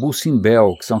ruínas de Abu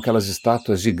Simbel, que são aquelas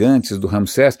estátuas gigantes do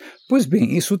Ramsés. Pois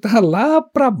bem, isso está lá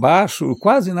para baixo,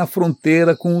 quase na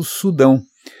fronteira com o Sudão.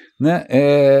 Né?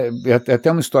 É até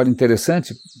uma história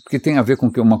interessante, que tem a ver com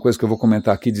uma coisa que eu vou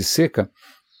comentar aqui de seca.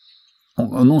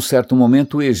 Num certo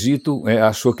momento o Egito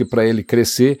achou que para ele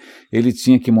crescer ele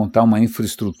tinha que montar uma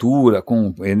infraestrutura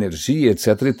com energia, etc.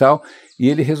 e tal, e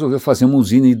ele resolveu fazer uma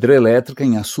usina hidrelétrica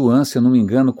em Assuã, se eu não me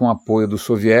engano, com apoio dos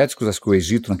soviéticos. Acho que o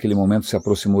Egito naquele momento se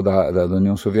aproximou da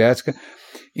União Soviética.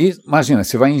 E imagina,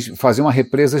 você vai fazer uma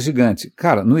represa gigante.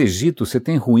 Cara, no Egito você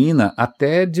tem ruína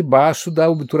até debaixo da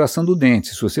obturação do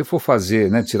dente. Se você for fazer,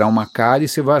 né, tirar uma cárie,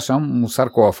 você vai achar um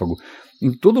sarcófago.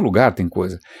 Em todo lugar tem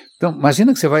coisa. Então,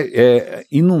 imagina que você vai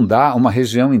inundar uma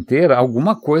região inteira,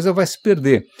 alguma coisa vai se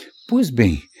perder. Pois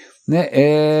bem, né,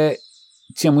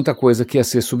 tinha muita coisa que ia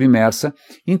ser submersa,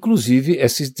 inclusive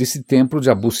esse templo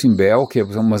de Abu Simbel, que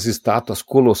são umas estátuas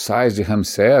colossais de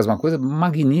Ramsés, uma coisa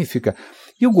magnífica.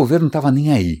 E o governo não estava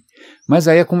nem aí. Mas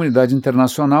aí a comunidade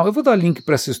internacional, eu vou dar link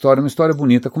para essa história, uma história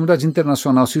bonita, a comunidade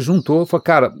internacional se juntou e falou,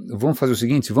 cara, vamos fazer o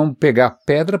seguinte, vamos pegar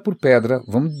pedra por pedra,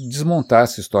 vamos desmontar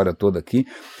essa história toda aqui,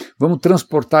 vamos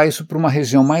transportar isso para uma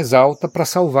região mais alta para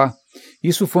salvar.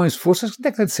 Isso foi um esforço, acho que na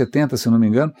década de 70, se não me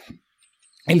engano,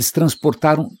 eles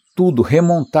transportaram tudo,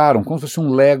 remontaram, como se fosse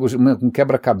um Lego, um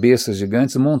quebra-cabeças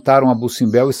gigantes, montaram Abu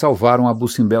Simbel e salvaram Abu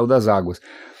Simbel das águas.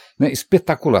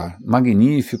 Espetacular,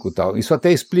 magnífico e tal. Isso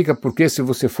até explica porque se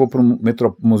você for para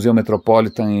o Museu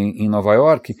Metropolitan em Nova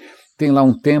York, tem lá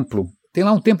um templo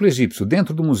egípcio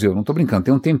dentro do museu, não estou brincando,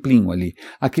 tem um templinho ali.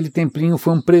 Aquele templinho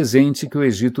foi um presente que o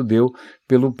Egito deu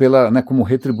como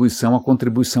retribuição à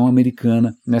contribuição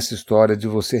americana nessa história de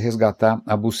você resgatar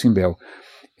Abu Simbel.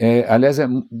 Aliás, é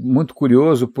muito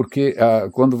curioso porque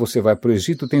quando você vai para o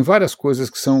Egito tem várias coisas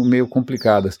que são meio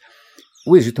complicadas.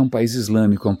 O Egito é um país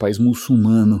islâmico, é um país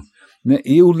muçulmano, né?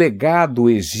 E o legado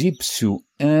egípcio,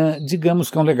 digamos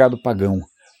que é um legado pagão.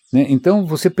 Né? Então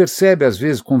você percebe, às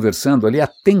vezes, conversando ali, a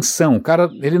tensão. O cara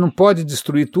ele não pode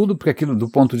destruir tudo, porque aquilo,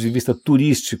 do ponto de vista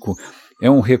turístico,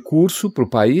 é um recurso para o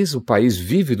país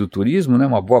vive do turismo, né?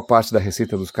 Uma boa parte da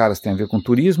receita dos caras tem a ver com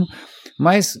turismo,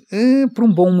 mas para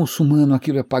um bom muçulmano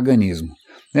aquilo é paganismo.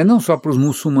 Não só para os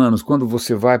muçulmanos, quando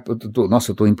você vai...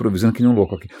 Nossa, eu estou improvisando que nem um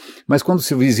louco aqui. Mas quando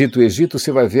você visita o Egito, você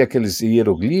vai ver aqueles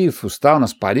hieroglifos tal,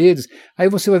 nas paredes, aí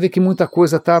você vai ver que muita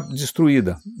coisa está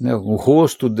destruída. Né? O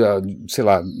rosto,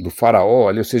 do faraó,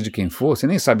 ali, ou seja, de quem for, você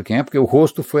nem sabe quem é, porque o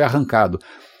rosto foi arrancado.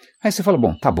 Aí você fala,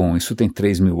 tá bom, isso tem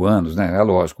 3.000 anos, né? É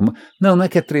lógico. Não é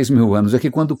que é 3.000 anos, é que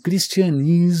quando o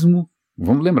cristianismo...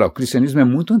 Vamos lembrar, o cristianismo é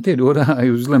muito anterior ao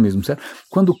islamismo, certo?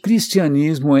 Quando o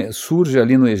cristianismo surge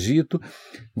ali no Egito,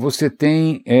 você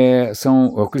tem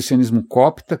o cristianismo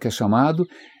copta, que é chamado,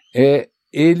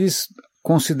 eles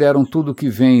consideram tudo que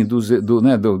vem dos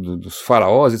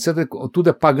faraós, etc., tudo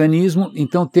é paganismo,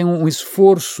 então tem um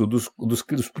esforço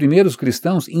dos primeiros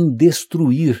cristãos em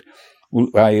destruir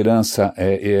a herança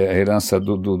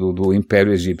do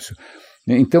Império Egípcio.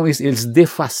 Então eles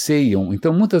defaceiam.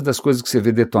 Então muitas das coisas que você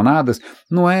vê detonadas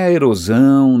não é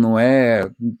erosão, não é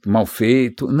mal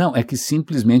feito, não, é que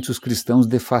simplesmente os cristãos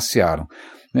defacearam.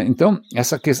 Então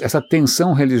essa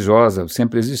tensão religiosa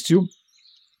sempre existiu,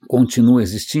 continua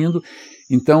existindo.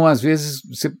 Então às vezes,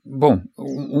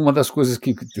 uma das coisas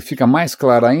que fica mais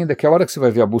clara ainda é que a hora que você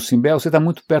vai ver Abu Simbel, você está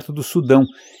muito perto do Sudão,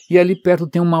 e ali perto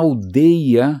tem uma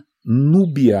aldeia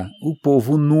núbia, o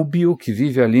povo núbio que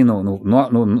vive ali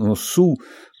no sul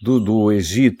do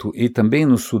Egito e também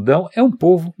no Sudão, é um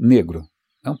povo negro.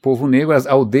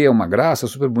 A aldeia é uma graça,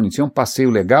 super bonitinha, é um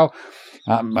passeio legal,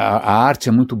 a arte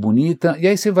é muito bonita, e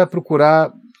aí você vai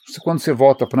procurar, quando você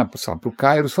volta para o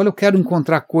Cairo, você fala, eu quero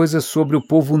encontrar coisas sobre o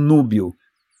povo núbio.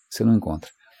 Você não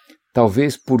encontra.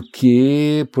 Talvez por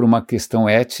uma questão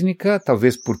étnica,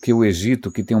 talvez porque o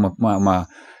Egito, que tem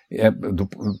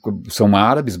são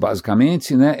árabes,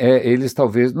 basicamente, né? Eles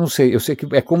talvez, não sei, eu sei que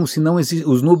é como se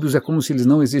os núbios é como se eles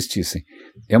não existissem.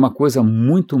 É uma coisa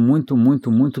muito, muito,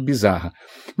 muito, muito bizarra.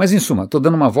 Mas, em suma, estou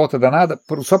dando uma volta danada,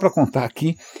 só para contar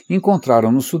aqui, encontraram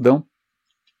no Sudão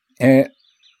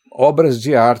obras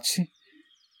de arte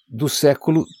do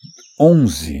século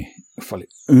XI. Eu falei,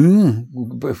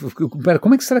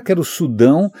 como é que será que era o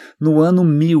Sudão no ano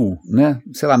 1000, né?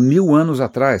 Sei lá, 1000 anos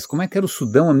atrás? Como é que era o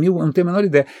Sudão há 1000? Eu não tenho a menor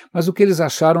ideia. Mas o que eles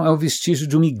acharam é o vestígio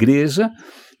de uma igreja,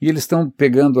 e eles estão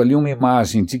pegando ali uma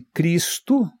imagem de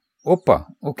Cristo. Opa,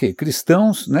 ok,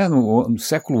 cristãos, né, no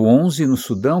século XI no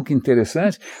Sudão, que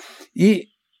interessante. E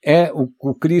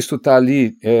o Cristo está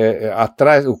ali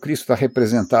atrás, o Cristo está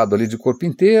representado ali de corpo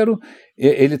inteiro,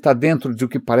 ele está dentro de o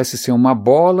que parece ser uma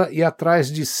bola, e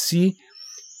atrás de si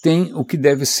tem o que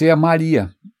deve ser a Maria,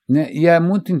 né? E é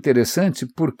muito interessante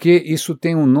porque isso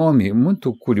tem um nome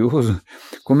muito curioso.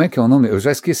 Como é que é o nome? Eu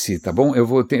já esqueci, tá bom? Eu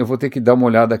vou ter que dar uma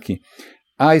olhada aqui.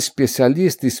 A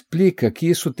especialista explica que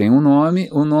isso tem um nome,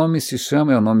 o nome se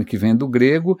chama, é o nome que vem do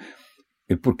grego,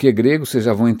 e por que grego vocês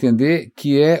já vão entender,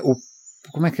 que é o,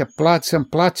 como é que é?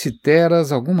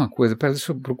 Platiteras, alguma coisa, pera,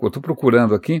 deixa eu procurar, estou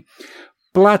procurando aqui,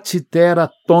 Platitera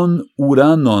ton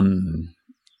uranon.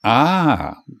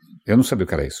 Ah, eu não sabia o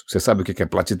que era isso. Você sabe o que é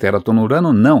Platitera ton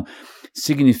uranon? Não,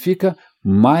 significa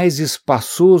mais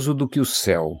espaçoso do que o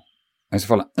céu. Aí você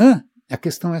fala, a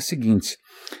questão é a seguinte,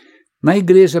 na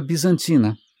igreja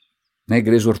bizantina, na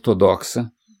igreja ortodoxa,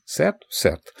 certo?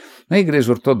 Certo. Na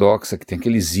igreja ortodoxa, que tem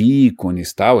aqueles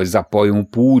ícones, tal, eles apoiam o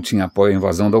Putin, apoiam a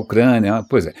invasão da Ucrânia,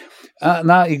 pois é.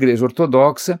 Na igreja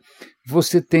ortodoxa,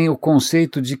 você tem o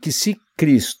conceito de que se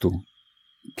Cristo,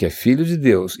 que é filho de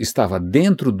Deus, estava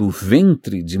dentro do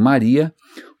ventre de Maria,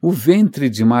 o ventre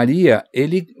de Maria,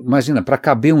 ele, imagina, para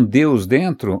caber um Deus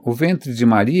dentro, o ventre de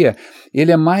Maria,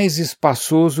 ele é mais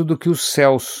espaçoso do que os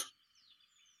céus.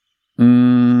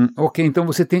 Ok, então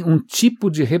você tem um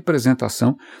tipo de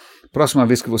representação. Próxima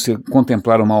vez que você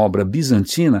contemplar uma obra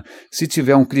bizantina, se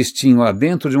tiver um Cristinho lá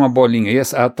dentro de uma bolinha, e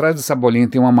atrás dessa bolinha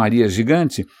tem uma Maria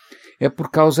gigante, é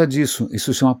por causa disso.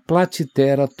 Isso se chama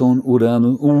Platitera ton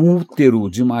urano. O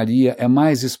útero de Maria é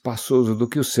mais espaçoso do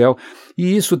que o céu.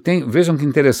 E isso tem, vejam que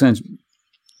interessante,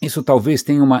 isso talvez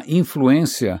tenha uma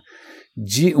influência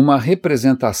de uma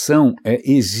representação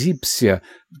egípcia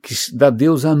da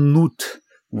deusa Nut.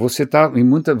 Você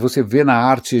vê na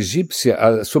arte egípcia,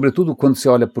 sobretudo quando você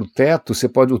olha para o teto,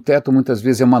 o teto muitas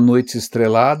vezes é uma noite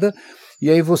estrelada, e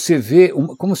aí você vê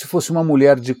como se fosse uma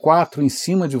mulher de 4 em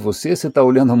cima de você está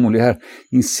olhando a mulher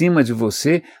em cima de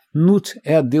você. Nut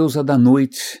é a deusa da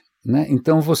noite, né?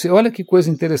 Então olha que coisa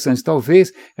interessante,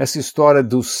 talvez essa história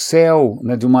do céu,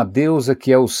 né, de uma deusa que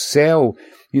é o céu,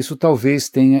 isso talvez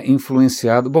tenha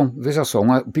influenciado. Bom, veja só,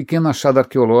 um pequeno achado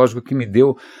arqueológico que me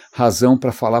deu razão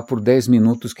para falar por 10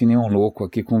 minutos que nem um louco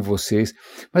aqui com vocês,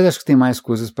 mas acho que tem mais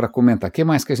coisas para comentar. O que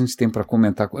mais que a gente tem para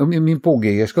comentar? Eu me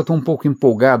empolguei, acho que eu estou um pouco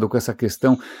empolgado com essa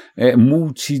questão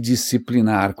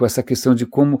multidisciplinar, com essa questão de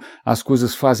como as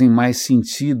coisas fazem mais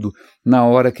sentido na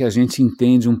hora que a gente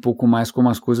entende um pouco mais como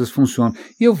as coisas funcionam.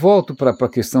 E eu volto para a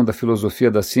questão da filosofia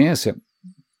da ciência,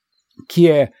 que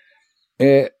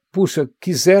puxa,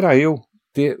 quisera eu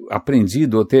ter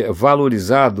aprendido ou ter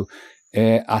valorizado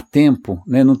a tempo,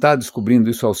 né, não está descobrindo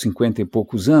isso aos 50 e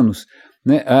poucos anos,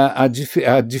 né,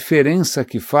 a diferença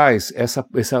que faz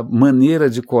essa maneira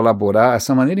de colaborar,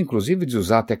 essa maneira inclusive de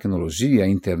usar a tecnologia, a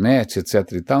internet,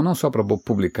 etc. e tal, não só para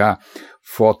publicar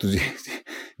fotos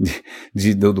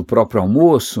do próprio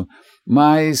almoço,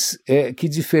 mas que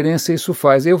diferença isso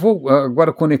faz. Eu vou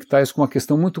agora conectar isso com uma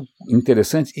questão muito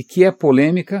interessante e que é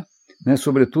polêmica, né,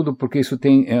 sobretudo porque isso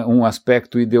tem um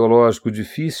aspecto ideológico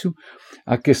difícil.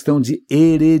 A questão de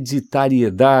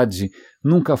hereditariedade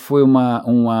nunca foi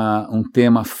um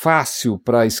tema fácil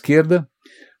para a esquerda,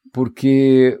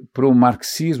 porque para o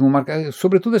marxismo,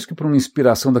 sobretudo acho que por uma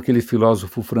inspiração daquele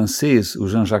filósofo francês, o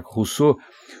Jean-Jacques Rousseau,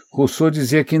 Rousseau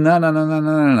dizia que não,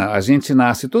 a gente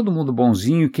nasce todo mundo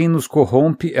bonzinho e quem nos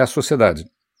corrompe é a sociedade.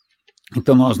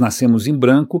 Então nós nascemos em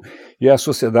branco e é a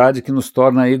sociedade que nos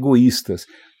torna egoístas,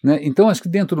 né? Então acho que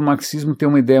dentro do marxismo tem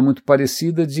uma ideia muito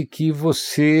parecida de que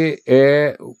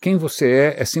quem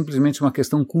você é simplesmente uma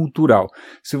questão cultural.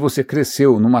 Se você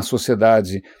cresceu numa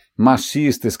sociedade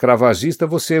machista, escravagista,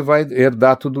 você vai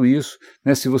herdar tudo isso,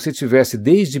 né? Se você tivesse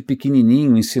desde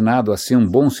pequenininho ensinado a ser um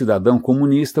bom cidadão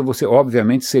comunista, você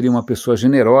obviamente seria uma pessoa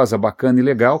generosa, bacana e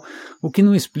legal, o que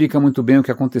não explica muito bem o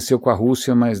que aconteceu com a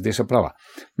Rússia, mas deixa para lá,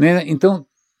 né? Então,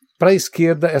 para a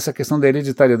esquerda, essa questão da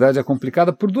hereditariedade é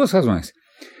complicada por duas razões.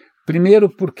 Primeiro,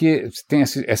 porque tem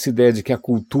essa ideia de que a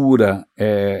cultura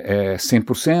é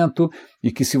 100%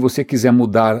 e que se você quiser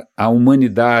mudar a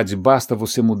humanidade, basta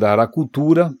você mudar a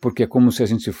cultura, porque é como se a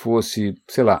gente fosse,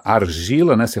 sei lá,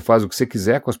 argila, né? Você faz o que você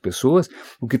quiser com as pessoas,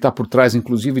 o que está por trás,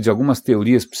 inclusive, de algumas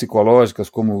teorias psicológicas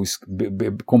como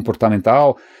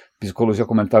psicologia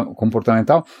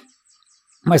comportamental,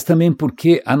 mas também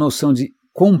porque a noção de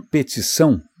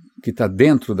competição, que está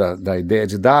dentro da ideia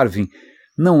de Darwin,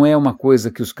 não é uma coisa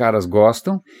que os caras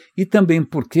gostam, e também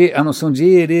porque a noção de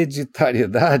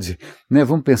hereditariedade, né,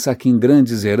 vamos pensar aqui em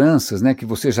grandes heranças, né, que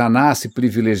você já nasce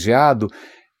privilegiado,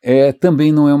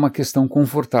 também não é uma questão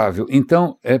confortável.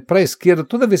 Então, para a esquerda,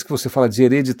 toda vez que você fala de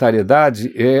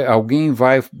hereditariedade, alguém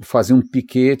vai fazer um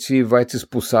piquete e vai te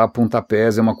expulsar a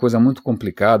pontapés, é uma coisa muito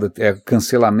complicada, é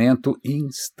cancelamento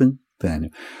instantâneo.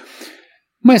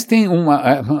 Mas tem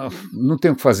não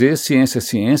tem o que fazer, ciência é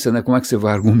ciência, né? Como é que você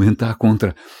vai argumentar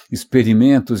contra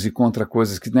experimentos e contra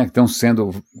coisas que, né, que estão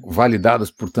sendo validadas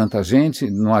por tanta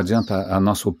gente, não adianta a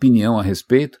nossa opinião a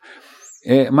respeito.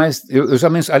 Mas eu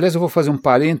já mencionei, aliás, eu vou fazer um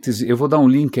parêntese, eu vou dar um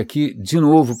link aqui de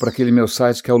novo para aquele meu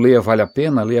site que é o Leia Vale a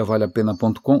Pena,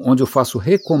 leiavaleapena.com, onde eu faço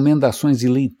recomendações de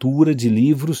leitura de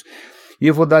livros, e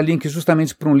eu vou dar link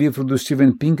justamente para um livro do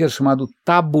Steven Pinker chamado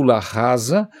Tábula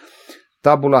Rasa.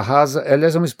 Tábula rasa,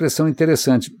 aliás, é uma expressão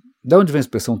interessante. De onde vem a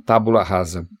expressão tábula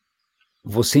rasa?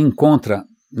 Você encontra,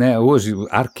 né, hoje,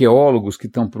 arqueólogos que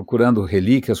estão procurando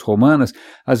relíquias romanas,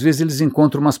 às vezes eles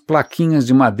encontram umas plaquinhas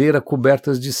de madeira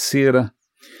cobertas de cera.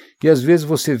 E às vezes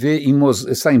você vê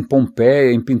em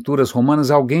Pompeia, em pinturas romanas,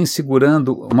 alguém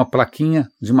segurando uma plaquinha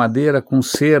de madeira com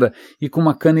cera e com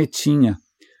uma canetinha.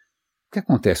 O que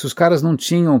acontece? Os caras não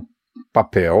tinham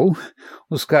papel,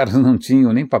 os caras não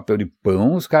tinham nem papel de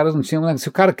pão, os caras não tinham... Se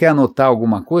o cara quer anotar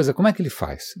alguma coisa, como é que ele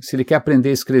faz? Se ele quer aprender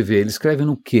a escrever, ele escreve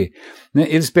no quê? Né?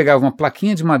 Eles pegavam uma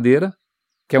plaquinha de madeira,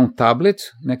 que é um tablet,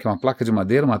 né, que é uma placa de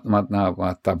madeira,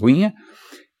 uma tabuinha,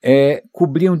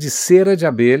 cobriam de cera de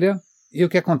abelha, e o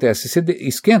que acontece? Você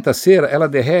esquenta a cera, ela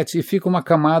derrete e fica uma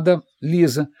camada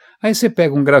lisa. Aí você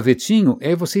pega um gravetinho,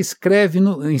 aí você escreve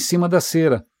em cima da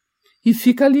cera, e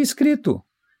fica ali escrito.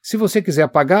 Se você quiser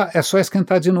apagar, é só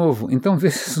esquentar de novo. Então,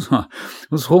 veja só,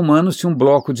 os romanos tinham um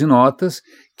bloco de notas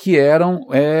que eram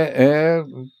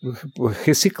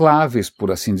recicláveis, por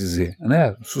assim dizer,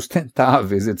 né?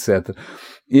 Sustentáveis, etc.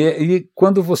 E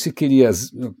quando você queria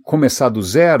começar do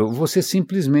zero, você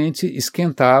simplesmente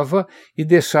esquentava e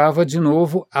deixava de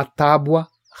novo a tábua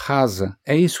rasa.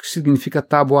 É isso que significa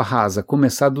tábua rasa,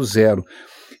 começar do zero.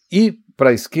 E para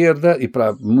a esquerda e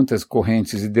para muitas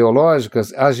correntes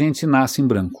ideológicas, a gente nasce em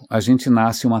branco, a gente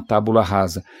nasce uma tábula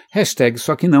rasa. Hashtag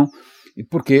só que não,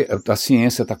 porque a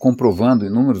ciência está comprovando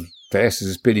inúmeros testes,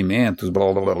 experimentos,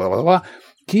 blá, blá, blá, blá, blá,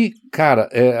 que, cara,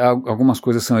 algumas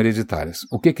coisas são hereditárias.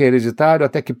 O que é hereditário?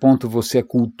 Até que ponto você é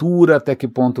cultura? Até que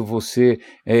ponto você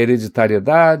é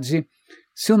hereditariedade?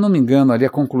 Se eu não me engano, ali a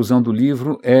conclusão do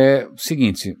livro é o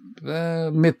seguinte: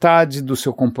 metade do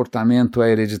seu comportamento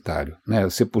é hereditário, né?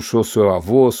 Você puxou seu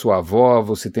avô, sua avó,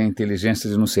 você tem a inteligência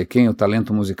de não sei quem, o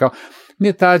talento musical.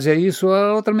 Metade é isso,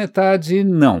 a outra metade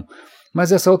não.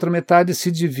 Mas essa outra metade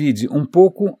se divide um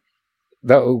pouco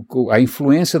a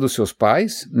influência dos seus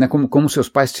pais, né? Como seus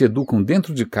pais te educam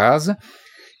dentro de casa.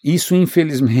 Isso,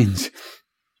 infelizmente,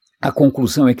 a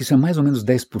conclusão é que isso é mais ou menos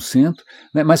 10%,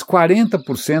 né? Mas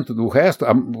 40% do resto,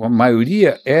 a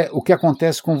maioria, é o que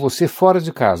acontece com você fora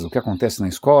de casa, o que acontece na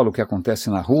escola, o que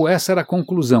acontece na rua. Essa era a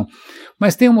conclusão.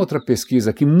 Mas tem uma outra pesquisa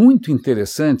aqui muito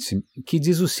interessante que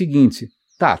diz o seguinte: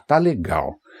 tá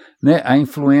legal, né? A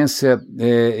influência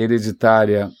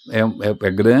hereditária é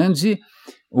grande.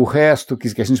 O resto,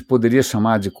 que a gente poderia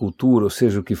chamar de cultura, ou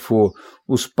seja, o que for,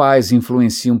 os pais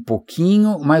influenciam um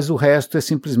pouquinho, mas o resto é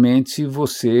simplesmente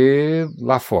você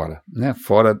lá fora, né?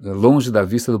 Fora, longe da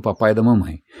vista do papai e da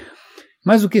mamãe.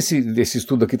 Mas o que esse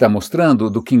estudo aqui está mostrando,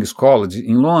 do King's College,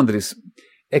 em Londres,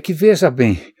 é que, veja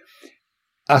bem,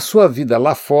 a sua vida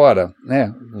lá fora,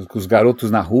 né, com os garotos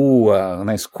na rua,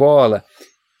 na escola,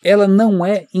 ela não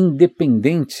é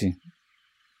independente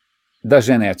da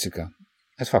genética.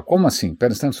 Aí você fala, como assim? Pera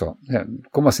um instante só.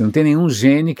 Como assim? Não tem nenhum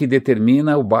gene que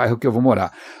determina o bairro que eu vou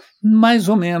morar. Mais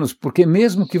ou menos, porque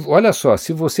mesmo que... Olha só,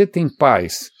 se você tem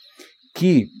pais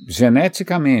que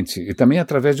geneticamente, e também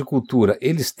através de cultura,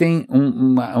 eles têm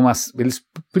eles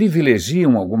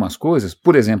privilegiam algumas coisas,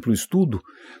 por exemplo, o estudo,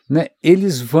 né?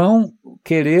 Eles vão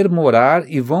querer morar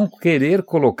e vão querer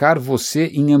colocar você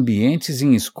em ambientes,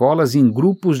 em escolas, em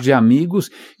grupos de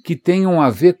amigos que tenham a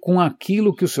ver com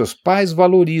aquilo que os seus pais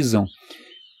valorizam.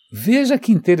 Veja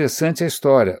que interessante a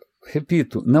história.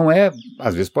 Repito, não é,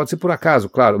 às vezes pode ser por acaso,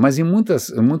 claro, mas em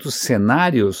muitos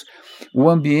cenários, o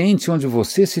ambiente onde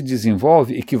você se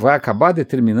desenvolve e que vai acabar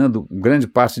determinando grande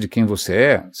parte de quem você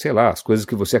é, sei lá, as coisas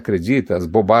que você acredita, as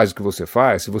bobagens que você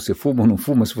faz, se você fuma ou não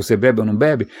fuma, se você bebe ou não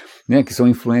bebe, né, que são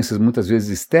influências muitas vezes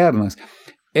externas,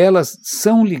 elas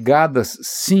são ligadas,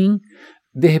 sim,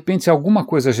 de repente a alguma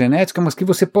coisa genética, mas que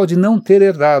você pode não ter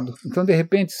herdado. Então, de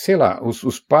repente, sei lá,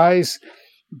 os pais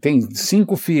tem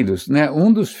 5 filhos, né?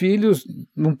 Um dos filhos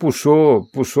não puxou,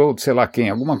 sei lá quem,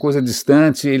 alguma coisa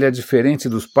distante, ele é diferente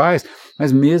dos pais,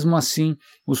 mas mesmo assim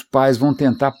os pais vão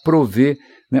tentar prover,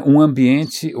 né, um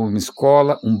ambiente, uma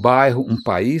escola, um bairro, um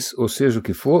país, ou seja o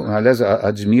que for. Aliás,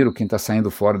 admiro quem está saindo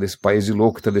fora desse país de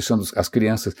louco, está deixando as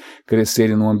crianças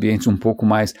crescerem num ambiente um pouco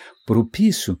mais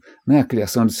propício, né, à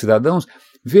criação de cidadãos.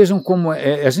 Vejam como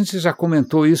a gente já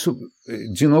comentou isso,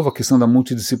 de novo a questão da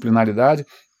multidisciplinaridade,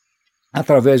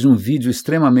 através de um vídeo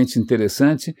extremamente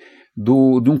interessante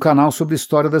de um canal sobre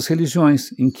história das religiões,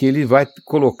 em que ele vai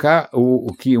colocar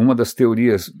o que uma das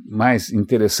teorias mais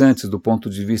interessantes do ponto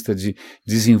de vista de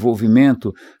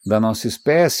desenvolvimento da nossa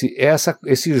espécie é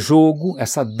esse jogo,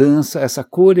 essa dança, essa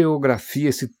coreografia,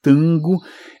 esse tango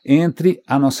entre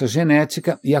a nossa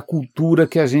genética e a cultura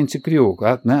que a gente criou.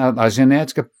 Né? A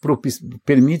genética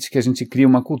permite que a gente crie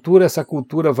uma cultura, essa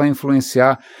cultura vai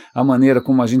influenciar a maneira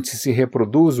como a gente se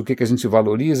reproduz, o que a gente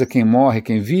valoriza, quem morre,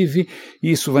 quem vive,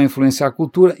 isso vai influenciar a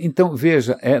cultura. Então,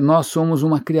 veja, nós somos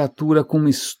uma criatura com uma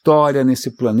história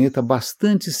nesse planeta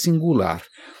bastante singular.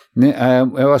 Né?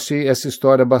 Eu achei essa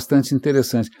história bastante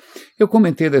interessante. Eu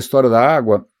comentei da história da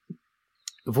água,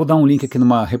 eu vou dar um link aqui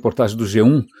numa reportagem do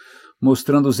G1,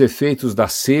 mostrando os efeitos da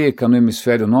seca no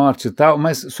hemisfério norte e tal,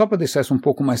 mas só para deixar isso um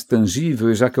pouco mais tangível,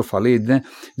 e já que eu falei, né,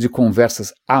 de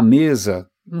conversas à mesa,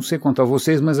 não sei quanto a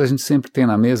vocês, mas a gente sempre tem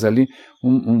na mesa ali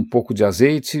um pouco de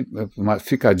azeite,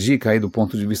 fica a dica aí do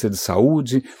ponto de vista de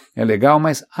saúde, é legal,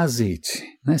 mas azeite,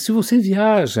 né? Se você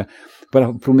viaja para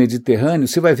o Mediterrâneo,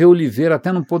 você vai ver oliveira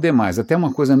até não poder mais, até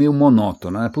uma coisa meio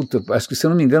monótona, né? Puta, acho que, se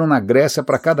eu não me engano, na Grécia,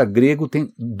 para cada grego tem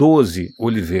 12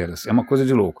 oliveiras, é uma coisa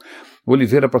de louco.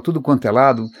 Oliveira para tudo quanto é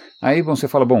lado. Aí você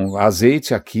fala, bom,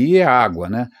 azeite aqui é água,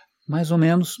 né? Mais ou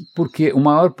menos, porque o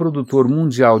maior produtor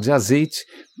mundial de azeite,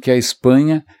 que é a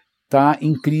Espanha, está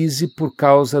em crise por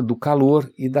causa do calor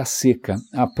e da seca.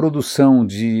 A produção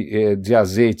de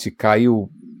azeite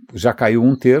já caiu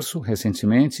 1/3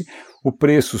 recentemente, o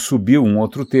preço subiu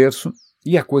 1/3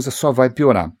 e a coisa só vai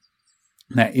piorar.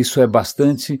 Né? Isso é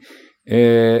bastante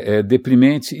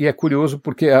deprimente, e é curioso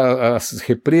porque as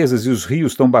represas e os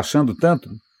rios estão baixando tanto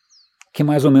que,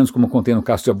 mais ou menos como contei no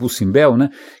caso de Abu Simbel, né,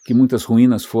 que muitas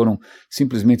ruínas foram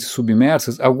simplesmente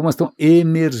submersas, algumas estão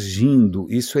emergindo.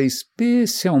 Isso é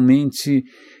especialmente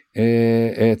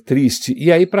triste.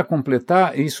 E aí, para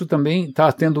completar, isso também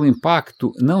está tendo um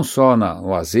impacto não só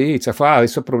no azeite. Você fala,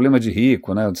 isso é problema de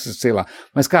rico, né, sei lá.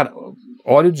 Mas, cara,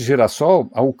 óleo de girassol,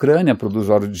 a Ucrânia produz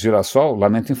óleo de girassol,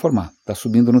 lamento informar, está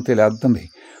subindo no telhado também.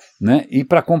 Né? E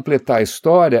para completar a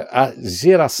história, a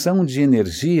geração de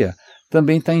energia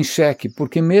também está em xeque,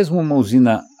 porque mesmo uma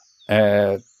usina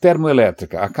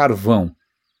termoelétrica, a carvão,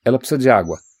 ela precisa de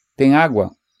água. Tem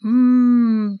água?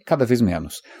 Cada vez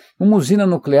menos. Uma usina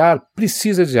nuclear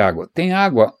precisa de água. Tem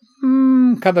água?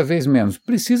 Cada vez menos.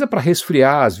 Precisa para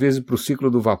resfriar, às vezes para o ciclo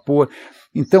do vapor.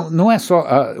 Então, não é só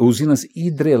usinas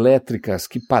hidrelétricas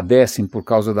que padecem por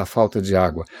causa da falta de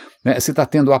água. Né? Você está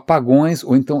tendo apagões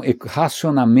ou então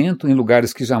racionamento em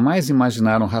lugares que jamais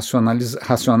imaginaram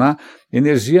racionar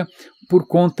energia por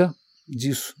conta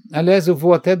disso. Aliás, eu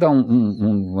vou até dar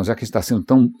já que está sendo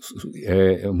tão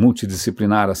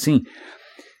multidisciplinar assim,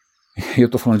 eu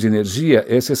estou falando de energia,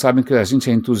 vocês sabem que a gente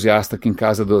é entusiasta aqui em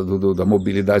casa da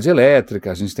mobilidade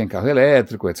elétrica, a gente tem carro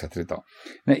elétrico, etc. e tal.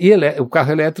 E o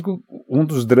carro elétrico, um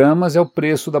dos dramas é o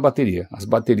preço da bateria. As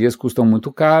baterias custam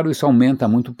muito caro, isso aumenta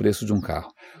muito o preço de um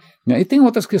carro. E tem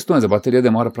outras questões, a bateria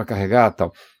demora para carregar e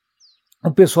tal.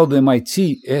 O pessoal do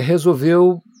MIT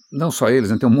resolveu, não só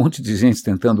eles, tem um monte de gente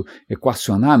tentando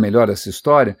equacionar melhor essa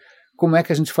história, como é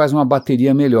que a gente faz uma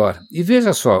bateria melhor. E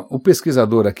veja só, o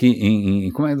pesquisador aqui,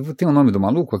 tem o nome do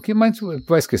maluco aqui, mas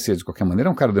vai esquecer de qualquer maneira,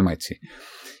 é um cara do MIT.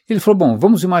 Ele falou, bom,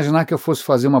 vamos imaginar que eu fosse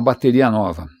fazer uma bateria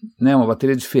nova, né, uma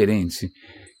bateria diferente,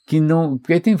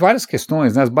 porque aí tem várias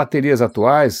questões, né? As baterias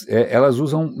atuais, elas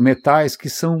usam metais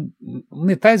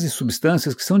e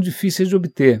substâncias que são difíceis de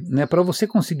obter, né? Para você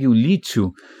conseguir o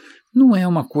lítio, não é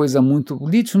uma coisa muito... O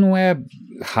lítio não é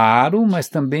raro, mas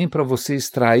também para você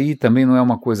extrair também não é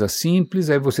uma coisa simples.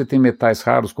 Aí você tem metais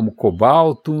raros como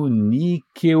cobalto,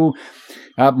 níquel.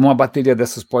 Uma bateria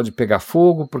dessas pode pegar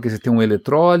fogo porque você tem um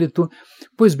eletrólito.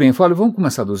 Pois bem, eu falo, vamos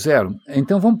começar do zero?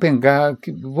 Então vamos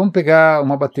pegar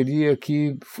uma bateria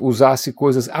que usasse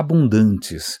coisas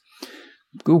abundantes.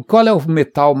 Qual é o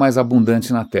metal mais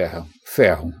abundante na Terra?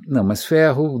 Ferro. Não, mas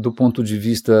ferro, do ponto de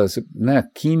vista, né,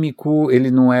 químico, ele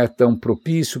não é tão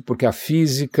propício, porque a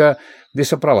física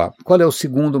deixa para lá. Qual é o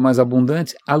segundo mais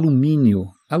abundante? Alumínio.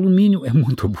 Alumínio é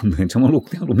muito abundante, é maluco,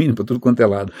 tem alumínio para tudo quanto é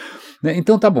lado. Né?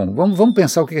 Então tá bom, vamos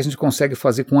pensar o que a gente consegue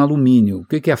fazer com alumínio, o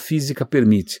que a física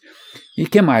permite. E o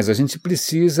que mais? A gente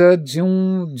precisa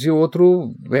de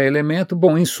outro elemento.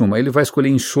 Bom, em suma, ele vai escolher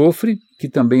enxofre, que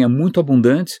também é muito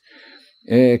abundante,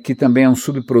 que também é um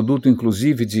subproduto,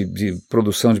 inclusive, de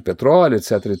produção de petróleo,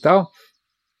 etc. e tal,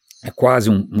 é quase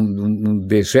um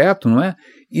dejeto, não é?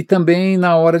 E também,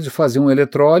 na hora de fazer um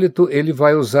eletrólito, ele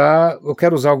vai usar, eu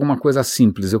quero usar alguma coisa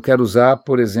simples, eu quero usar,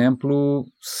 por exemplo,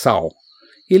 sal.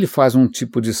 Ele faz um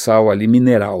tipo de sal ali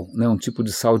mineral, né? Um tipo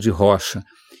de sal de rocha.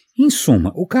 Em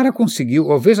suma, o cara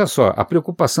conseguiu, veja só, a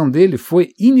preocupação dele foi,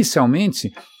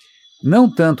 inicialmente,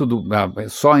 não tanto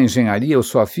só a engenharia ou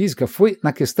só a física, foi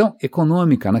na questão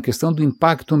econômica, na questão do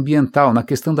impacto ambiental, na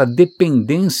questão da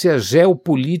dependência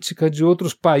geopolítica de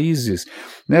outros países.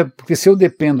 Né? Porque se eu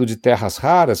dependo de terras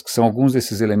raras, que são alguns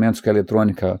desses elementos que a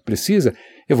eletrônica precisa,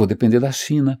 eu vou depender da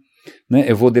China. Né?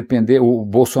 Eu vou depender, o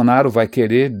Bolsonaro vai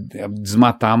querer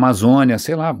desmatar a Amazônia,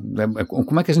 sei lá,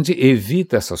 como é que a gente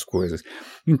evita essas coisas?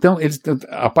 Então,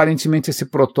 aparentemente esse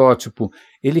protótipo,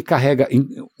 ele carrega em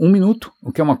 1 minuto,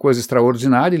 o que é uma coisa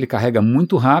extraordinária, ele carrega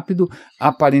muito rápido,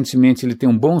 aparentemente ele tem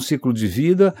um bom ciclo de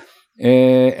vida,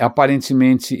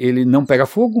 aparentemente ele não pega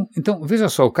fogo, então veja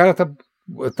só, o cara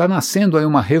tá nascendo aí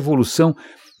uma revolução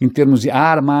em termos de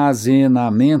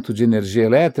armazenamento de energia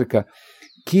elétrica,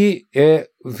 que,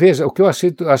 veja, o que eu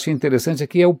achei interessante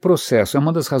aqui é o processo, é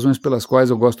uma das razões pelas quais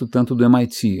eu gosto tanto do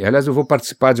MIT. Aliás, eu vou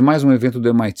participar de mais um evento do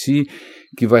MIT,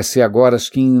 que vai ser agora, acho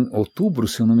que em outubro,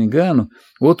 se eu não me engano,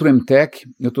 outro MTech,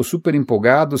 eu estou super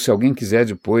empolgado, se alguém quiser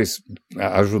depois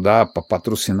ajudar a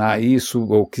patrocinar isso,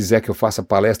 ou quiser que eu faça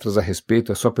palestras a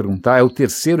respeito, é só perguntar, é o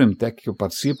 3º MTech que eu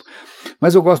participo,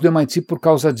 mas eu gosto do MIT por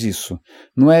causa disso,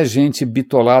 não é gente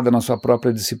bitolada na sua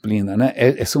própria disciplina, né?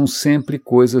 São sempre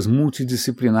coisas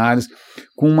multidisciplinares,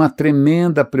 com uma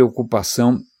tremenda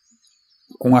preocupação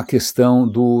com a questão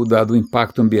do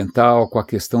impacto ambiental, com a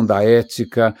questão da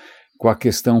ética, com a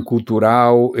questão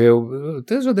cultural. Eu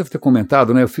até já devo ter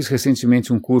comentado, né? Eu fiz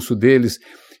recentemente um curso deles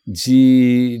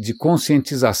de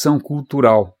conscientização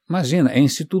cultural. Imagina, é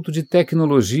Instituto de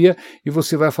Tecnologia e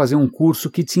você vai fazer um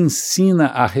curso que te ensina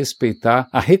a respeitar,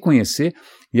 a reconhecer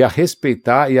e a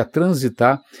respeitar e a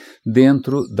transitar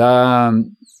dentro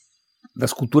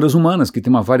das culturas humanas, que tem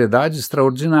uma variedade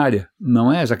extraordinária,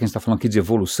 não é? Já que a gente está falando aqui de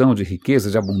evolução, de riqueza,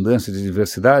 de abundância, de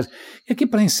diversidade. E aqui,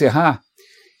 para encerrar,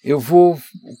 eu vou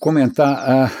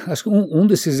comentar, acho que um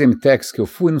desses MTechs que eu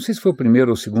fui, não sei se foi o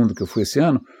primeiro ou o segundo que eu fui esse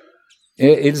ano,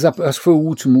 acho que foi o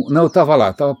último, não, eu estava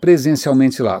lá, estava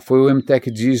presencialmente lá, foi o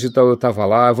MTech Digital, eu estava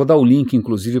lá, eu vou dar o link,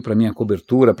 inclusive, para a minha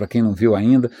cobertura, para quem não viu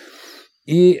ainda,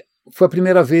 e foi a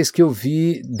primeira vez que eu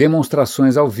vi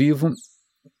demonstrações ao vivo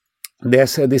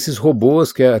desses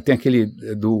robôs, tem aquele,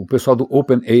 do pessoal do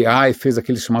OpenAI, fez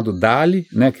aquele chamado DALL-E,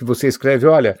 né, que você escreve,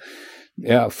 olha,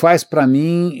 faz para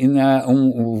mim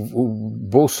o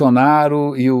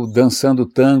Bolsonaro e o dançando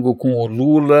tango com o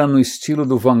Lula no estilo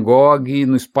do Van Gogh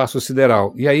no espaço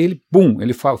sideral. E aí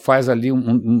ele faz ali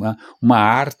uma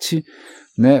arte,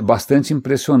 né, bastante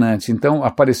impressionante. Então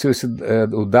apareceu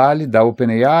o DALL-E da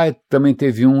OpenAI, também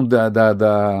teve um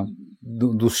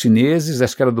dos chineses,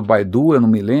 acho que era do Baidu, eu não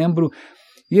me lembro.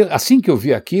 E assim que eu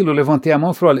vi aquilo, eu levantei a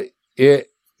mão e falei, olha,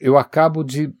 eu acabo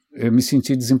de me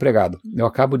sentir desempregado, eu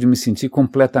acabo de me sentir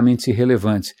completamente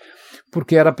irrelevante,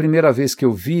 porque era a primeira vez que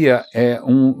eu via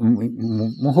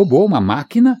um robô, uma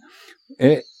máquina,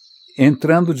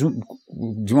 entrando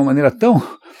de uma maneira tão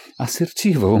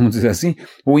assertiva, vamos dizer assim,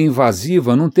 ou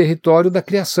invasiva num território da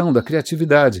criação, da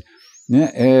criatividade. Né?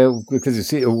 Quer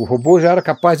dizer, o robô já era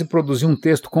capaz de produzir um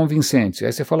texto convincente.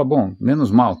 Aí você fala, bom,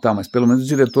 menos mal, tá, mas pelo menos o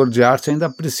diretor de arte ainda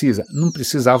precisa. Não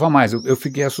precisava mais, eu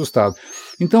fiquei assustado.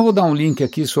 Então eu vou dar um link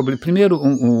aqui sobre, primeiro,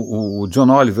 o John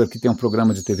Oliver, que tem um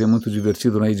programa de TV muito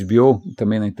divertido na HBO,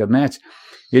 também na internet,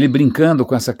 ele brincando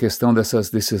com essa questão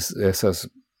desses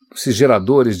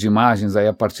geradores de imagens aí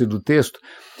a partir do texto.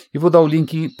 E vou dar o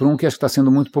link para um que acho que está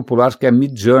sendo muito popular, que é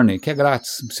Midjourney, que é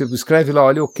grátis. Você escreve lá,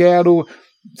 olha, eu quero...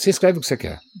 Você escreve o que você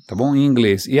quer, tá bom? Em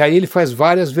inglês. E aí ele faz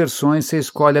várias versões, você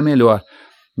escolhe a melhor.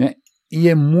 Né? E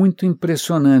é muito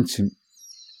impressionante.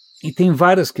 E tem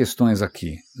várias questões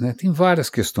aqui, né? Tem várias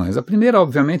questões. A primeira,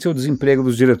 obviamente, é o desemprego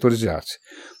dos diretores de arte.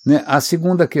 Né? A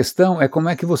segunda questão é como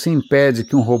é que você impede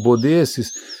que um robô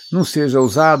desses não seja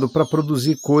usado para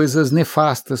produzir coisas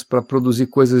nefastas, para produzir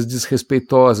coisas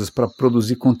desrespeitosas, para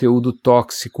produzir conteúdo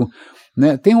tóxico.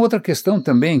 né? Tem outra questão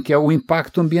também, que é o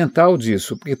impacto ambiental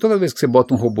disso, porque toda vez que você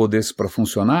bota um robô desse para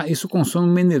funcionar, isso consome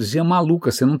uma energia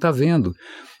maluca, você não está vendo,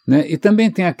 né? E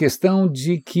também tem a questão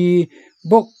de que,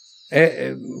 bom,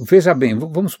 veja bem,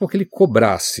 vamos supor que ele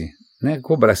cobrasse, né?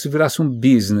 Cobrasse, virasse um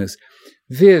business.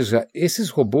 Veja, esses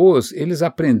robôs, eles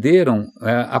aprenderam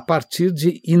a partir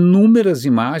de inúmeras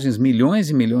imagens, milhões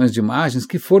e milhões de imagens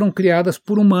que foram criadas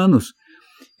por humanos.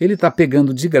 Ele está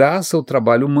pegando de graça o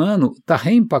trabalho humano, está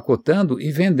reempacotando e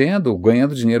vendendo,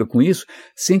 ganhando dinheiro com isso,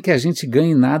 sem que a gente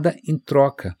ganhe nada em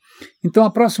troca. Então,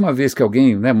 a próxima vez que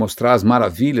alguém, né, mostrar as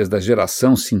maravilhas da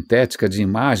geração sintética de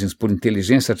imagens por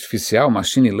inteligência artificial,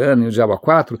 machine learning e o diabo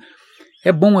 4,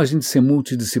 é bom a gente ser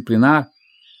multidisciplinar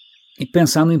e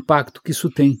pensar no impacto que isso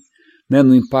tem, né,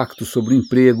 no impacto sobre o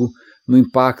emprego, no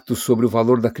impacto sobre o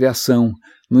valor da criação,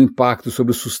 no impacto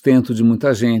sobre o sustento de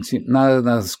muita gente,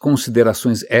 nas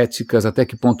considerações éticas, até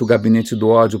que ponto o gabinete do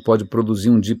ódio pode produzir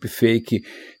um deepfake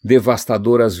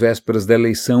devastador às vésperas da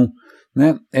eleição,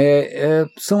 né?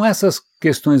 São essas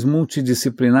questões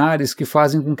multidisciplinares que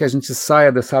fazem com que a gente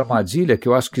saia dessa armadilha, que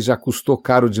eu acho que já custou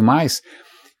caro demais,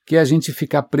 que é a gente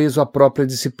ficar preso à própria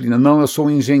disciplina. Não, eu sou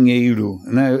um engenheiro,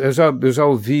 né? Eu já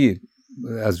ouvi,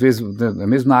 às vezes,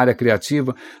 mesmo na área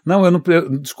criativa, não,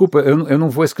 desculpa, eu não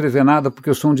vou escrever nada porque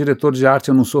eu sou um diretor de arte,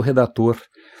 eu não sou redator,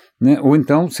 né? Ou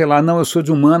então, sei lá, não, eu sou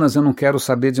de humanas, eu não quero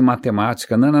saber de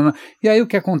matemática, não. E aí o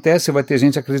que acontece? Você vai ter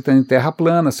gente acreditando em terra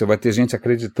plana, você vai ter gente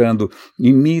acreditando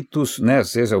em mitos, né?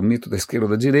 Seja o mito da esquerda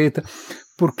ou da direita,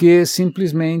 porque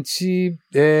simplesmente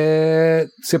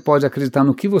você pode acreditar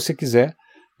no que você quiser,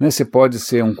 né? Você pode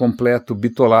ser um completo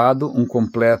bitolado, um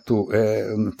completo,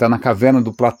 tá na caverna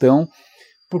do Platão,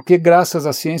 porque graças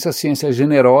à ciência, a ciência é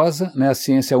generosa, né? A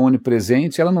ciência é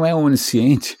onipresente, ela não é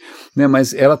onisciente, né?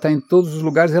 Mas ela está em todos os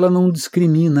lugares, ela não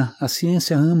discrimina, a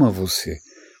ciência ama você.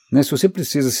 Né? Se você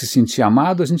precisa se sentir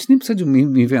amado, a gente nem precisa de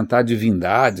inventar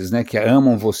divindades, né, que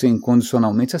amam você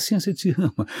incondicionalmente, a ciência te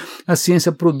ama. A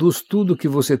ciência produz tudo que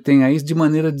você tem aí de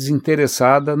maneira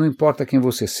desinteressada, não importa quem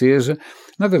você seja.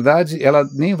 Na verdade, ela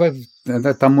nem vai...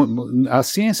 a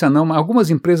ciência não, mas algumas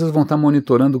empresas vão estar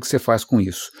monitorando o que você faz com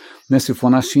isso. Né? Se for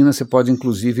na China, você pode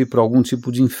inclusive ir para algum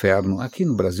tipo de inferno. Aqui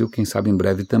no Brasil, quem sabe em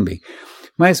breve também.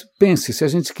 Mas pense, se a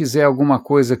gente quiser alguma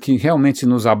coisa que realmente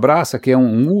nos abraça, que é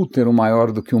um útero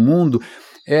maior do que o mundo,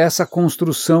 é essa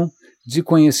construção de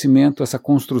conhecimento, essa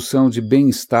construção de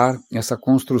bem-estar, essa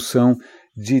construção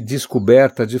de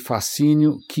descoberta, de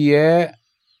fascínio, que é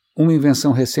uma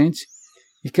invenção recente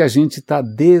e que a gente está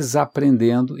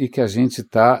desaprendendo e que a gente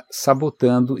está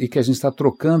sabotando e que a gente está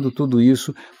trocando tudo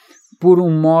isso por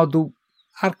um modo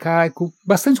arcaico,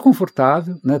 bastante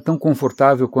confortável, né, tão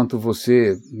confortável quanto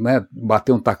você, né,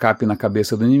 bater um tacape na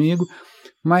cabeça do inimigo,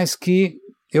 mas que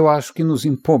eu acho que nos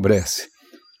empobrece.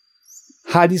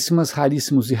 Raríssimas,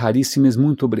 raríssimos e raríssimas,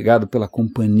 muito obrigado pela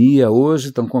companhia hoje,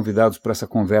 estão convidados para essa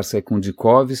conversa aí com o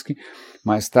Dikovski,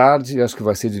 mais tarde, acho que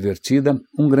vai ser divertida.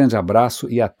 Um grande abraço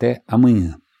e até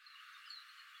amanhã.